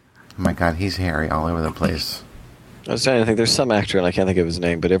 Oh my God, he's hairy all over the place. I was trying to think. There's some actor, and I can't think of his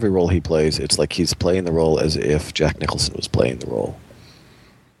name, but every role he plays, it's like he's playing the role as if Jack Nicholson was playing the role.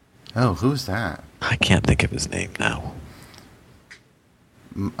 Oh, who's that? I can't think of his name now.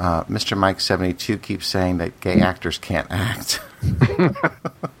 Mr. Mike 72 keeps saying that gay actors can't act.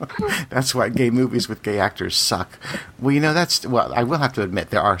 That's why gay movies with gay actors suck. Well, I will have to admit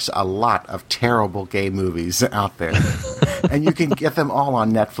there are a lot of terrible gay movies out there, and you can get them all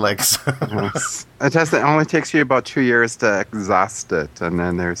on Netflix. Yes. It only takes you about 2 years to exhaust it, and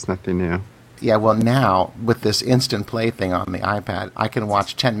then there's nothing new. Yeah, well, now with this instant play thing on the iPad, I can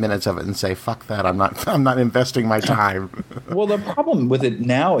watch 10 minutes of it and say, "Fuck that! I'm not investing my time." Well, the problem with it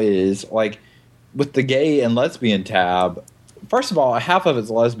now is like with the gay and lesbian tab. First of all, half of it's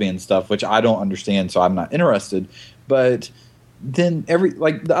lesbian stuff, which I don't understand, so I'm not interested. But then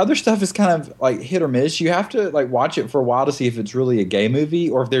the other stuff is kind of like hit or miss. You have to like watch it for a while to see if it's really a gay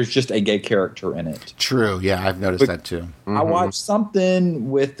movie or if there's just a gay character in it. True. Yeah, I've noticed that too. Mm-hmm. I watched something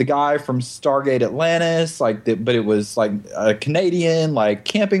with the guy from Stargate Atlantis, but it was like a Canadian like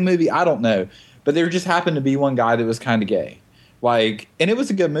camping movie. I don't know, but there just happened to be one guy that was kind of gay, and it was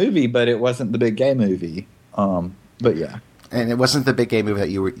a good movie, but it wasn't the big gay movie. But yeah, and it wasn't the big gay movie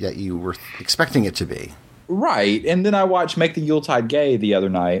that you were expecting it to be. Right. And then I watched Make the Yuletide Gay the other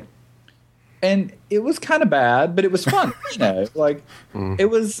night, and it was kind of bad, but it was fun. It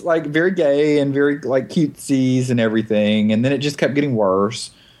was like very gay and very like cutesies and everything, and then it just kept getting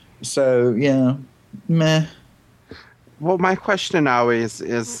worse. So yeah, meh. Well, my question always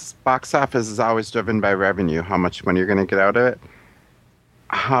is box office is always driven by revenue, how much money you're going to get out of it.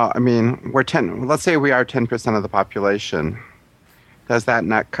 Let's say we are 10% of the population. Does that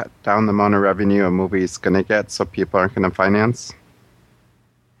not cut down the amount of revenue a movie is going to get so people aren't going to finance?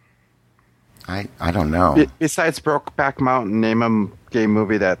 I don't know. Besides Brokeback Mountain, name a gay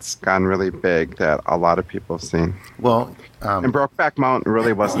movie that's gone really big that a lot of people have seen. Well, and Brokeback Mountain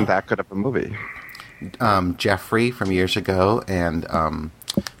really wasn't that good of a movie. Jeffrey from years ago, and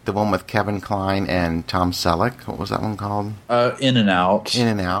the one with Kevin Kline and Tom Selleck. What was that one called? In and Out. In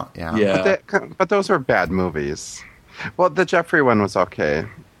and Out, yeah. Yeah. But those were bad movies. Well, the Jeffrey one was okay.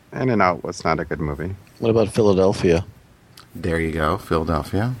 In and Out was not a good movie. What about Philadelphia? There you go,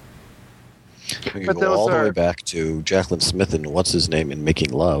 Philadelphia. We can go all the way back to Jacqueline Smith and what's his name in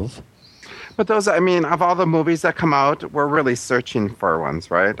Making Love. But those, of all the movies that come out, we're really searching for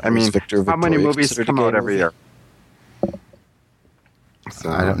ones, right? How many movies come out every year? So,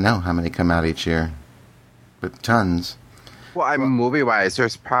 I don't know how many come out each year, but tons. Well, movie-wise,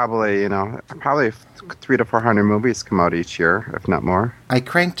 there's probably 300 to 400 movies come out each year, if not more. I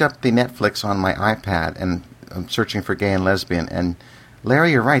cranked up the Netflix on my iPad, and I'm searching for gay and lesbian, and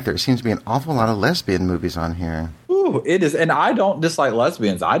Larry, you're right. There seems to be an awful lot of lesbian movies on here. Ooh, it is. And I don't dislike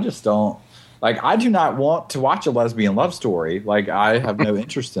lesbians. I just don't. I do not want to watch a lesbian love story. I have no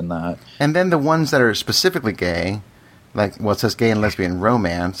interest in that. And then the ones that are specifically gay, it says gay and lesbian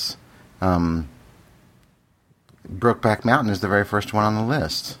romance. Brokeback Mountain is the very first one on the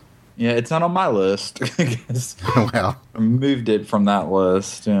list. Yeah, it's not on my list. Well, I moved it from that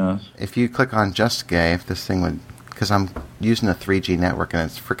list. Yeah. If you click on Just Gay, if this thing would, because I'm using a 3G network and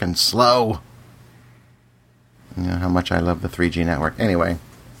it's freaking slow. You know how much I love the 3G network. Anyway.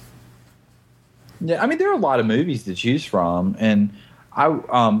 Yeah, there are a lot of movies to choose from, and I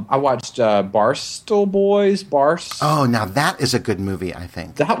watched Barstool Boys. Oh, now that is a good movie, I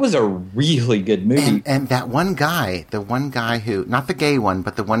think. That was a really good movie. And that one guy, who, not the gay one,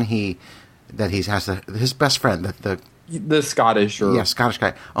 but the one his best friend, the Scottish Scottish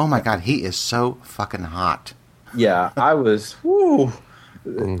guy. Oh my God, he is so fucking hot. Yeah, I was. Whoo.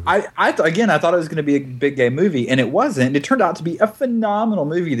 I thought it was going to be a big gay movie, and it wasn't. It turned out to be a phenomenal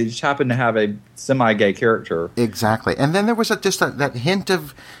movie that just happened to have a semi-gay character. Exactly, and then there was that hint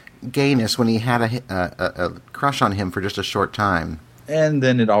of gayness when he had a crush on him for just a short time, and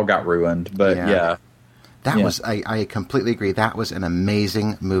then it all got ruined. But yeah. I completely agree. That was an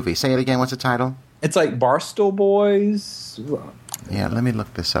amazing movie. Say it again. What's the title? It's like Barstool Boys. Yeah, let me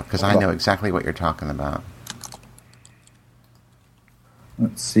look this up because I know exactly what you're talking about.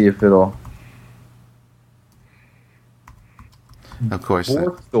 Let's see if it'll. Of course.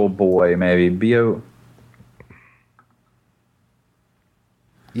 Borstal Boy, maybe. B-O.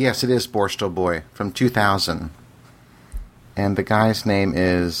 Yes, it is Borstal Boy from 2000. And the guy's name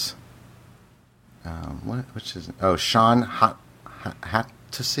is. Which is. Oh, Sean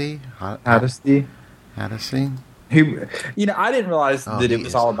Hattasey? Hattasey? Who, I didn't realize that it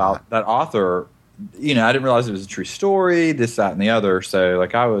was all about that author. I didn't realize it was a true story, this, that, and the other. So,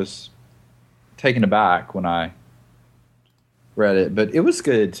 I was taken aback when I read it. But it was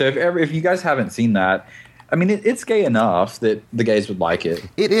good. So, if you guys haven't seen that, it's gay enough that the gays would like it.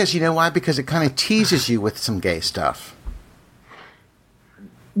 It is. You know why? Because it kind of teases you with some gay stuff.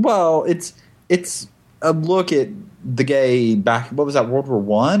 Well, it's a look at the gay back. What was that? World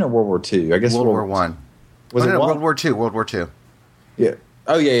War I or World War II? I guess World War I. Was it World War II? World War II. Yeah.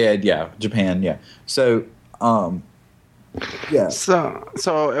 Oh yeah. Japan. Yeah. So, yeah.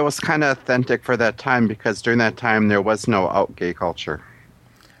 So it was kind of authentic for that time because during that time there was no out gay culture.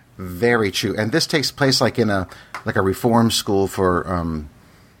 Very true. And this takes place in a reform school for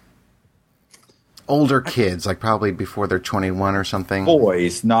older kids, probably before they're 21 or something.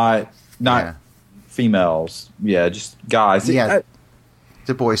 Boys, not females. Yeah, just guys. Yeah, it's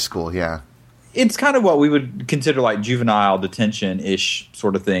a boys' school. Yeah. it's kind of what we would consider like juvenile detention-ish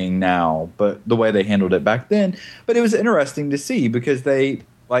sort of thing now, but the way they handled it back then. But it was interesting to see because they,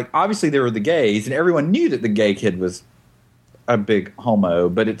 like, obviously there were the gays, and everyone knew that the gay kid was a big homo,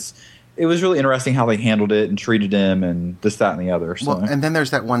 but it was really interesting how they handled it and treated him and this, that, and the other. So. Well, and then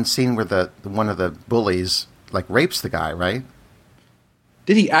there's that one scene where one of the bullies, like, rapes the guy, right?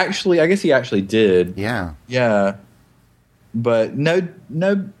 Did he actually? I guess he actually did. Yeah. Yeah. But no,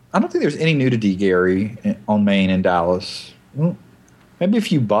 I don't think there's any nudity, Gary, on Maine and Dallas. Maybe a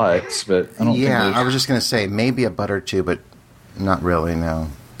few butts, but I don't think Yeah, I was just going to say, maybe a butt or two, but not really, no.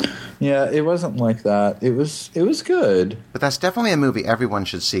 Yeah, it wasn't like that. It was good. But that's definitely a movie everyone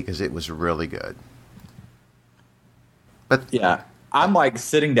should see because it was really good. But yeah, I'm like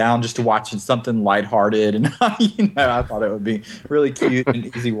sitting down just to watch something lighthearted, and I thought it would be really cute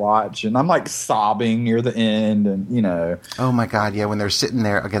and easy watch, and I'm like sobbing near the end, and oh my God, yeah, when they're sitting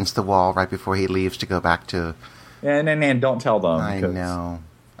there against the wall right before he leaves to go back to. And don't tell them. I know.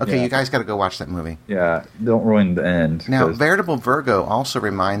 Okay, you guys got to go watch that movie. Yeah, don't ruin the end. Now, Veritable Virgo also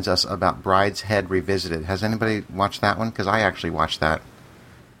reminds us about Brideshead Revisited. Has anybody watched that one? Because I actually watched that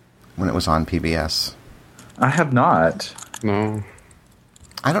when it was on PBS. I have not. No.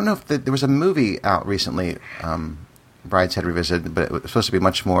 I don't know if there was a movie out recently, Brideshead Revisited, but it was supposed to be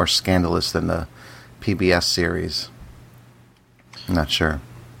much more scandalous than the PBS series. I'm not sure.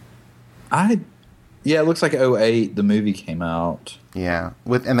 Yeah, it looks like 2008 the movie came out. Yeah,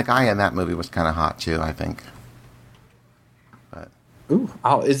 and the guy in that movie was kind of hot too, I think. But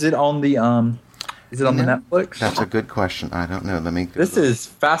is it on the the Netflix? That's a good question. I don't know. Let me. This is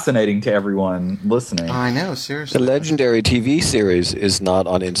fascinating to everyone listening. I know, seriously. The legendary TV series is not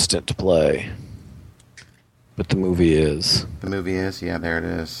on Instant Play, but the movie is. The movie is, yeah, there it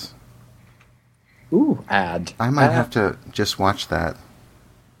is. Ooh, ad. I might have to just watch that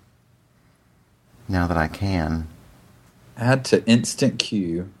now that I can. Add to Instant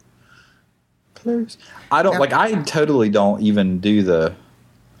Queue. Please. I totally don't even do the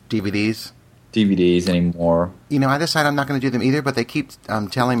DVDs anymore. I decided I'm not going to do them either, but they keep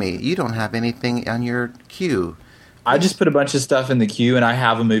telling me, you don't have anything on your queue. I just put a bunch of stuff in the queue, and I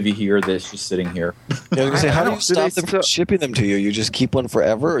have a movie here that's just sitting here. I was going to say, how do you stop them from shipping them to you? You just keep one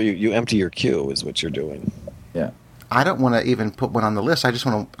forever, or you empty your queue is what you're doing? Yeah. I don't want to even put one on the list. I just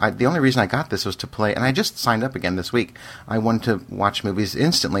want to. The only reason I got this was to play, and I just signed up again this week. I wanted to watch movies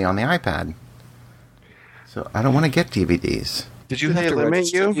instantly on the iPad, so I don't want to get DVDs. Did you Do have they to limit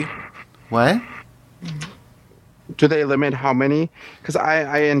register? you? What? Do they limit how many? Because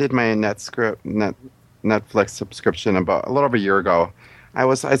I ended my Netflix subscription about a little over a year ago. I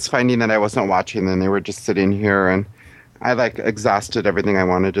was finding that I wasn't watching, and they were just sitting here, and I exhausted everything I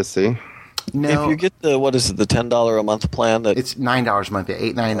wanted to see. No, if you get the the $10 a month plan it's $9 a month,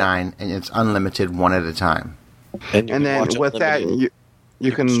 $8.99, and it's unlimited one at a time. and then with that,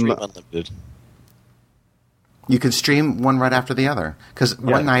 you can stream unlimited. You can stream one right after the other. Because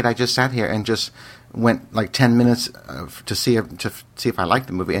one night I just sat here and just went like 10 minutes to see if I liked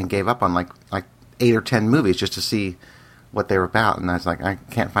the movie, and gave up on like 8 or 10 movies just to see what they were about. And I was like, I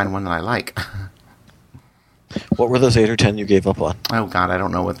can't find one that I like. What were those 8 or 10 you gave up on? Oh God, I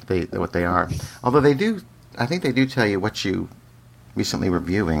don't know what they are. Although I think they do tell you what you recently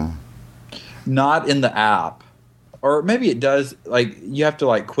reviewing. Not in the app. Or maybe it does, like, you have to,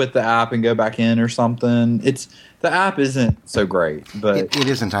 like, quit the app and go back in or something. The app isn't so great, but... It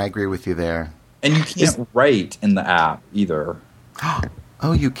isn't, I agree with you there. And you can't rate in the app, either.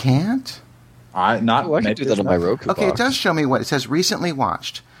 Oh, you can't? I can do that on my Roku box. Okay, it does show me what it says. Recently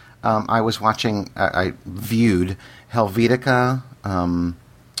watched. I was watching, I viewed Helvetica,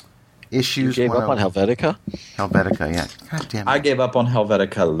 Issues. You gave up on Helvetica? Helvetica, yeah. God damn it. I gave up on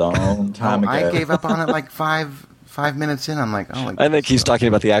Helvetica a long time ago. I gave up on it like five minutes in. I'm like, oh. I think he's talking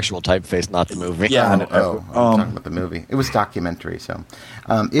about the actual typeface, not the movie. Yeah. I'm talking about the movie. It was documentary, so.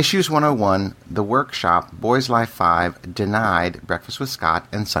 Issues 101, The Workshop, Boys Life 5, Denied, Breakfast with Scott,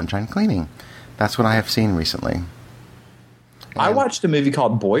 and Sunshine Cleaning. That's what I have seen recently. I watched a movie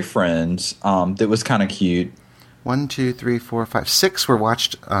called Boyfriends that was kind of cute. 1, 2, 3, 4, 5, 6 were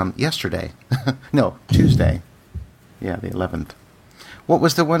watched yesterday. No, Tuesday. Yeah, the 11th. What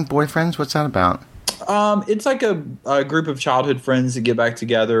was the one, Boyfriends? What's that about? It's like a group of childhood friends that get back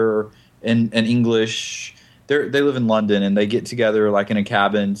together in English. They live in London, and they get together like in a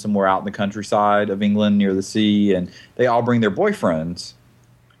cabin somewhere out in the countryside of England near the sea, and they all bring their boyfriends.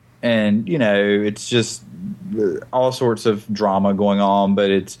 And, it's just all sorts of drama going on, but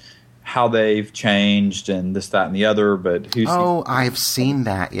it's how they've changed and this, that, and the other. But I've seen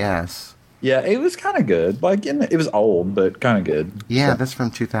that, yes. Yeah, it was kind of good. Like, it was old, but kind of good. Yeah, that's from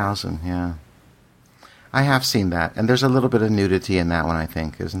 2000, yeah. I have seen that, and there's a little bit of nudity in that one, I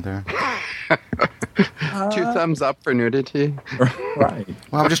think, isn't there? 2 thumbs up for nudity. Right.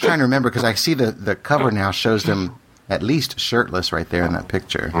 Well, I'm just trying to remember, because I see the cover now shows them at least shirtless right there in that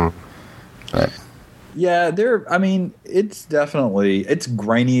picture. But Yeah, I mean, it's definitely, it's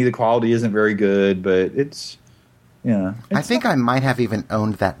grainy. The quality isn't very good, but it's, yeah. I think I might have even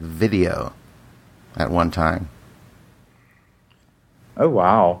owned that video at one time. Oh,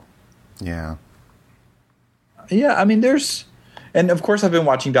 wow. Yeah. Yeah, I mean, and of course I've been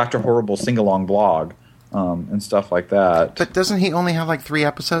watching Dr. Horrible's sing-along blog and stuff like that. But doesn't he only have like 3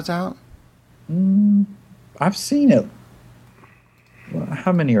 episodes out? I've seen it.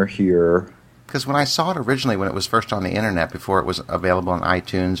 How many are here? Because when I saw it originally, when it was first on the internet, before it was available on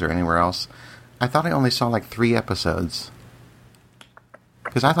iTunes or anywhere else, I thought I only saw like 3 episodes.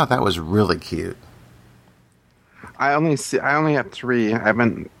 Because I thought that was really cute. I only have 3. I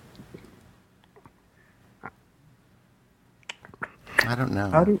haven't. I don't know.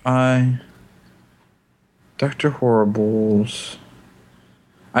 How do I... Dr. Horrible's...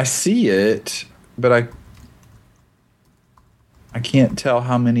 I see it, but I can't tell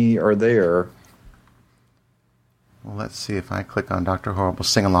how many are there. Well, let's see if I click on Dr. Horrible's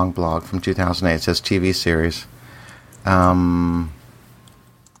sing-along blog from 2008. It says TV series. Oh,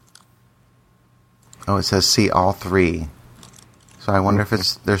 it says see all 3. So I wonder if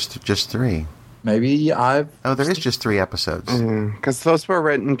there's just 3. Maybe Oh, there is just 3 episodes. Because those were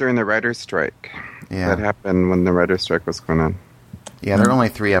written during the writer's strike. Yeah. That happened when the writer's strike was going on. Yeah, there are only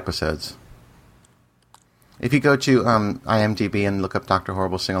 3 episodes. If you go to IMDb and look up Dr.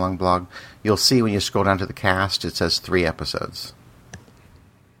 Horrible's sing-along blog, you'll see when you scroll down to the cast, it says 3 episodes.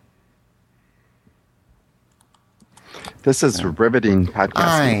 This is riveting podcasting.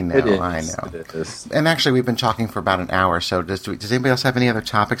 I know. It is. And actually, we've been talking for about an hour, so does anybody else have any other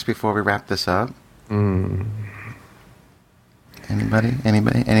topics before we wrap this up? Anybody?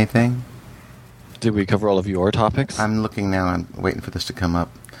 Anything? Did we cover all of your topics? I'm looking now. I'm waiting for this to come up.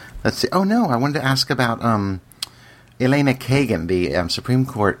 Let's see. Oh, no. I wanted to ask about Elena Kagan, the Supreme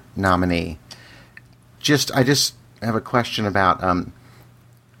Court nominee. I just have a question about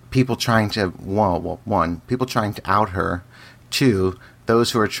people trying to, one, people trying to out her. 2,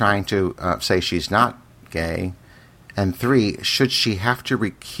 those who are trying to say she's not gay. And 3, should she have to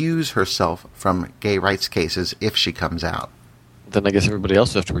recuse herself from gay rights cases if she comes out? Then I guess everybody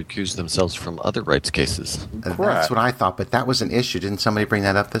else would have to recuse themselves from other rights cases. That's what I thought, but that was an issue. Didn't somebody bring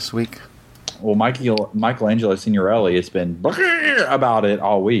that up this week? Well, Michelangelo Signorelli has been about it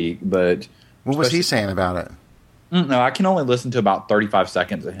all week, but... What was he saying about it? No, I can only listen to about 35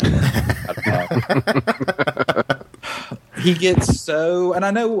 seconds of him. He gets so... And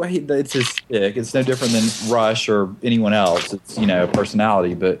I know it's his stick. It's no different than Rush or anyone else. It's,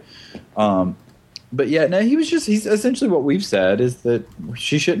 personality, but... But yeah, no, he's essentially what we've said is that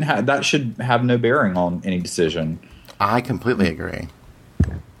she shouldn't have, that should have no bearing on any decision. I completely agree.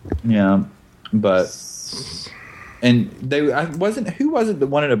 Yeah, but, and who was it that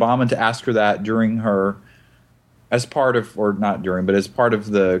wanted Obama to ask her that during her, as part of, or not during, but as part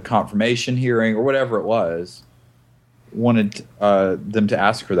of the confirmation hearing or whatever it was, wanted them to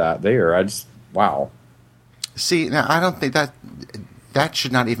ask her that there. Wow. See, now I don't think that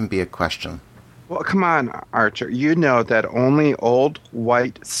should not even be a question. Well, come on, Archer. You know that only old,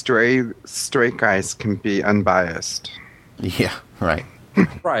 white, straight guys can be unbiased. Yeah, right.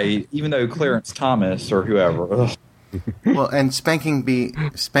 Right, even though Clarence Thomas or whoever. Ugh. Well, and Spanking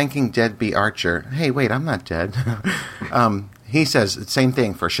Dead B. Archer. Hey, wait, I'm not dead. He says the same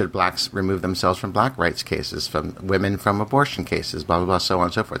thing for should blacks remove themselves from black rights cases, from women from abortion cases, blah, blah, blah, so on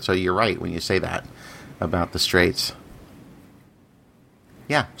and so forth. So you're right when you say that about the straights.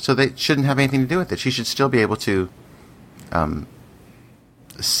 Yeah, so they shouldn't have anything to do with it. She should still be able to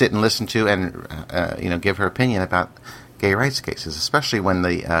sit and listen to and give her opinion about gay rights cases, especially when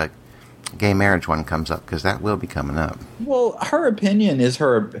the gay marriage one comes up, because that will be coming up. Well, her opinion is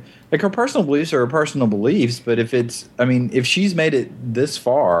her personal beliefs are her personal beliefs, but if she's made it this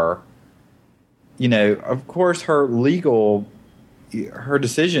far, of course her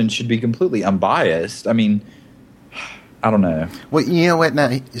decision should be completely unbiased. I mean, I don't know. Well, you know what?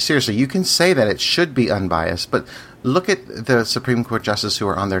 Now, seriously, you can say that it should be unbiased, but look at the Supreme Court justices who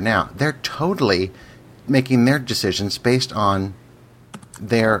are on there now. They're totally making their decisions based on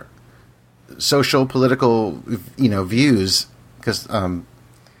their social, political, views, because they're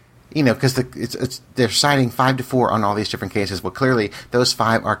citing 5-4 on all these different cases. Well, clearly those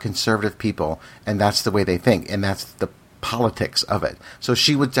 5 are conservative people, and that's the way they think, and that's the politics of it. So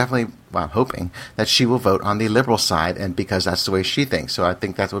she would definitely, well, I'm hoping that she will vote on the liberal side, and because that's the way she thinks. So I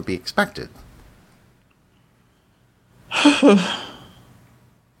think that would be expected.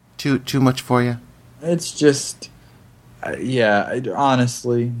 Too much for you? It's just,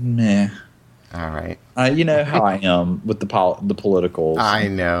 honestly, meh. All right. You know how I am with the politicals. I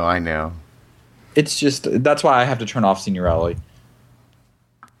know. It's just, that's why I have to turn off Signorelli.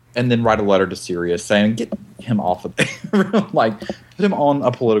 And then write a letter to Sirius saying, get him off of there. Like, put him on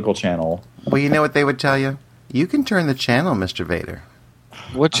a political channel. Well, you know what they would tell you? You can turn the channel, Mr. Vader.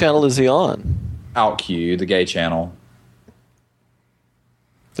 What channel is he on? OutQ, the gay channel.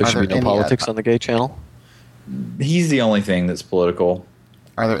 There Are should be there no any, politics on the gay channel? He's the only thing that's political.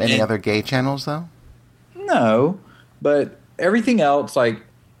 Are there any other gay channels, though? No, but everything else, like,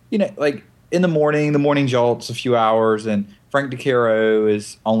 like in the morning jolt's a few hours, and Frank DeCaro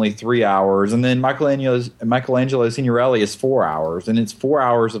is only 3 hours, and then Michelangelo Signorelli is 4 hours, and it's 4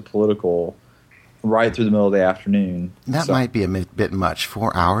 hours of political right through the middle of the afternoon. That might be a bit much.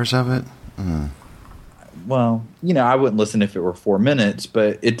 4 hours of it? Well, I wouldn't listen if it were 4 minutes,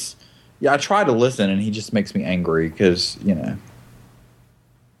 but it's, I try to listen, and he just makes me angry because,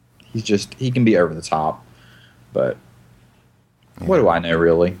 he can be over the top. But what do I know,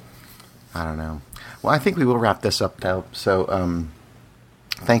 really? I don't know. Well, I think we will wrap this up now. So,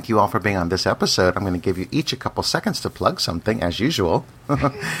 thank you all for being on this episode. I'm going to give you each a couple seconds to plug something, as usual.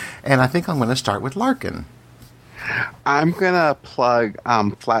 And I think I'm going to start with Larkin. I'm going to plug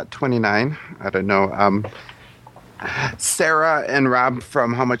Flat 29. I don't know. Sarah and Rob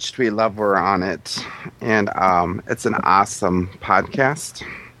from How Much Do We Love were on it. And it's an awesome podcast.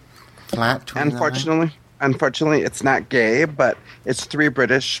 Flat 29? Unfortunately, it's not gay, but it's 3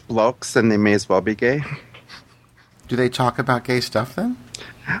 British blokes, and they may as well be gay. Do they talk about gay stuff, then?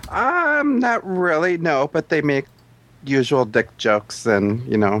 Not really, no, but they make usual dick jokes, and,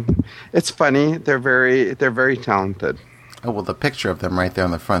 it's funny. They're very talented. Oh, well, the picture of them right there on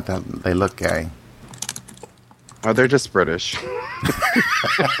the front, they look gay. Oh, they're just British.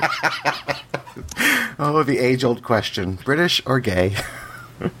 Oh, the age-old question. British or gay?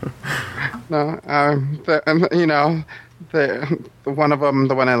 No, one of them,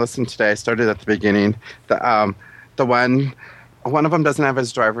 the one I listened to today, I started at the beginning. One of them doesn't have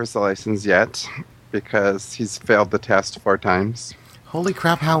his driver's license yet because he's failed the test 4 times. Holy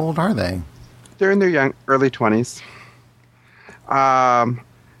crap, how old are they? They're in their early 20s.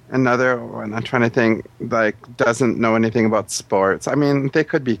 Another one, I'm trying to think, doesn't know anything about sports. I mean, they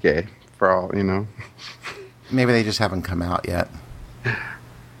could be gay for all, Maybe they just haven't come out yet.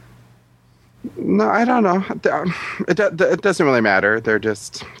 No, I don't know. It doesn't really matter. They're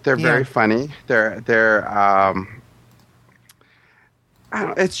very funny.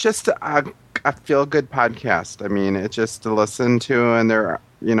 It's just a feel-good podcast. I mean, it's just to listen to, and they're,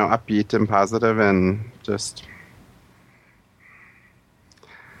 upbeat and positive, and just,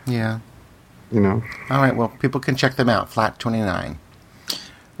 yeah. All right, well, people can check them out, Flat 29.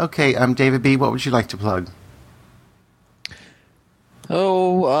 Okay, David B., what would you like to plug?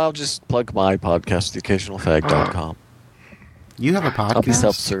 Oh, I'll just plug my podcast, theoccasionalfag.com. You have a podcast? I'll be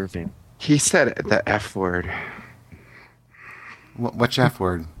self-serving. He said the F word. Which F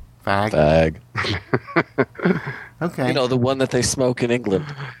word? Fag? Fag. Okay. The one that they smoke in England.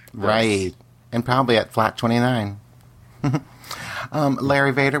 Right. And probably at Flat 29.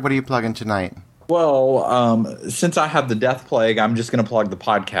 Larry Vader, what are you plugging tonight? Well, since I have the death plague, I'm just going to plug the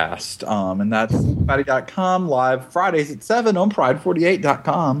podcast. And that's Patty.com, live Fridays at 7 on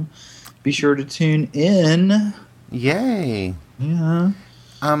Pride48.com. Be sure to tune in. Yay. Yeah.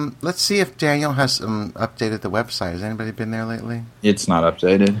 Let's see if Daniel has updated the website. Has anybody been there lately? It's not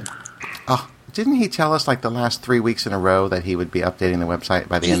updated. Oh, didn't he tell us the last 3 weeks in a row that he would be updating the website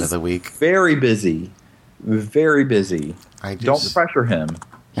by the end of the week? Very busy. Very busy. Don't pressure him.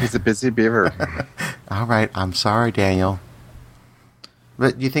 He's a busy beaver. All right. I'm sorry, Daniel.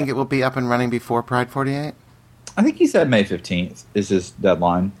 But you think it will be up and running before Pride 48? I think he said May 15th is his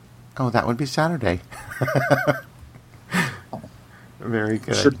deadline. Oh, that would be Saturday. Very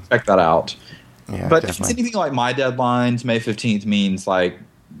good. Sure, check that out. Yeah, but definitely. if it's anything like my deadlines, May 15th means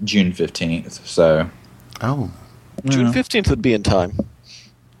June 15th. So, June 15th would be in time.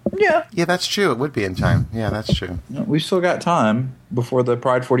 Yeah. Yeah, that's true. It would be in time. Yeah, that's true. We've still got time before the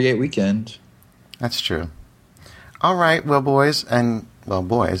Pride 48 weekend. That's true. All right. Well, boys.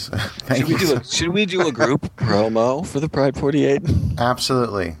 Thank you. Should we do a group promo for the Pride 48?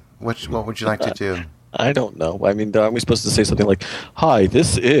 Absolutely. What would you like to do? I don't know. I mean, aren't we supposed to say something like, "Hi,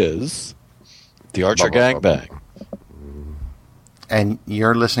 this is the Archer Gangbang," and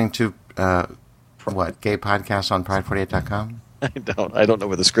you're listening to gay podcasts on Pride48.com? I don't know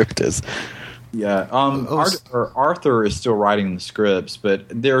where the script is. Yeah. Arthur is still writing the scripts, but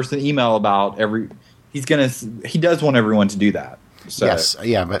there's an email about He does want everyone to do that. So, yes,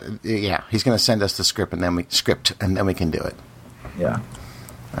 yeah, but he's going to send us the script, and then we can do it. Yeah.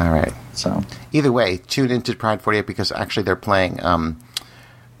 All right. So either way, tune into Pride 48 because actually they're playing.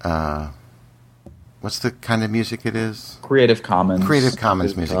 What's the kind of music it is? Creative Commons. Creative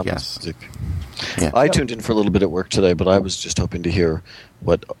Commons music. Yes. Music. Yeah. I tuned in for a little bit at work today, but I was just hoping to hear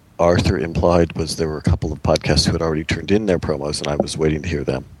what Arthur implied was there were a couple of podcasts who had already turned in their promos, and I was waiting to hear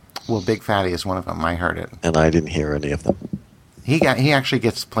them. Well, Big Fatty is one of them. I heard it, and I didn't hear any of them. He actually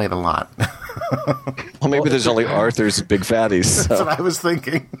gets played a lot. Well, maybe there's only Arthur's and Big Fatties. So. That's what I was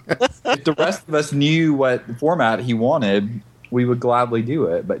thinking. If the rest of us knew what format he wanted, we would gladly do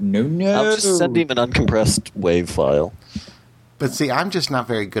it. But no. I'll just send him an uncompressed WAV file. But see, I'm just not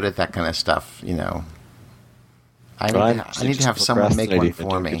very good at that kind of stuff, you know. I need to have someone make one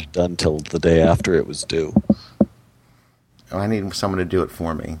for me. Get it done till the day after it was due. Oh, I need someone to do it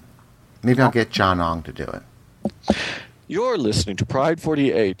for me. Maybe I'll get John Ong to do it. You're listening to Pride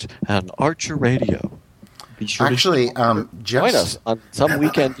 48 and Archer Radio. Be sure Actually, join us on some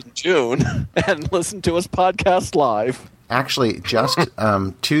weekend in June and listen to us podcast live. Actually, just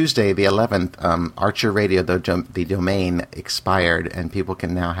Tuesday the 11th, Archer Radio, the domain expired, and people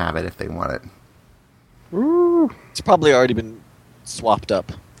can now have it if they want it. Ooh. It's probably already been swapped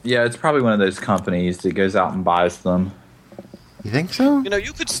up. Yeah, it's probably one of those companies that goes out and buys them. You think so? You know,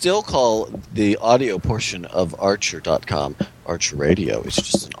 you could still call the audio portion of Archer.com Archer Radio. It's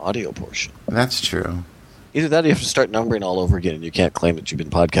just an audio portion. That's true. Either that or you have to start numbering all over again, and you can't claim that you've been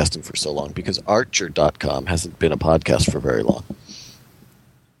podcasting for so long, because Archer.com hasn't been a podcast for very long.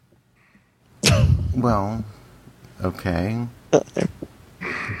 Well, okay.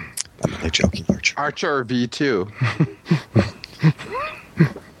 I'm only joking, Archer. Archer V2.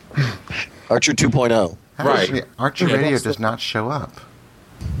 Archer 2.0. Actually, Archer Radio does not show up.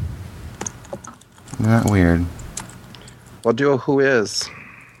 Isn't that weird? We'll do a Who Is.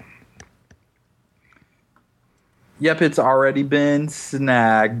 Yep, it's already been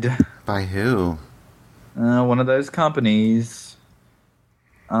snagged. By who? One of those companies.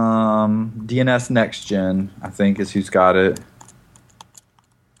 DNS Next Gen, I think, is who's got it.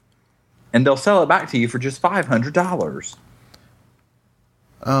 And they'll sell it back to you for just $500.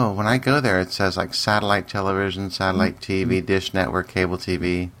 Oh, when I go there, it says like satellite television, satellite TV, dish network, cable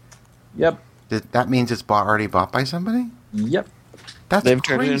TV. Yep. That means it's already bought by somebody? Yep. They've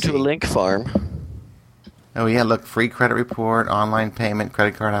turned it into a link farm. Oh, yeah, look, free credit report, online payment,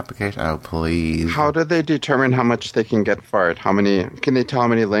 credit card application. Oh, please. How do they determine how much they can get for it? Can they tell how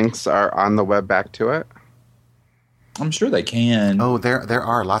many links are on the web back to it? I'm sure they can. Oh, there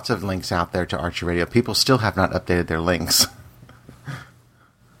are lots of links out there to Archer Radio. People still have not updated their links.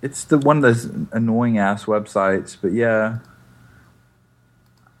 It's one of those annoying-ass websites, but yeah.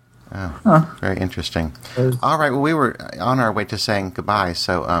 Oh, very interesting. All right, well, we were on our way to saying goodbye,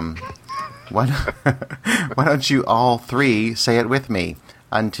 so why don't you all three say it with me?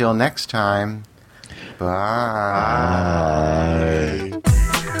 Until next time, bye.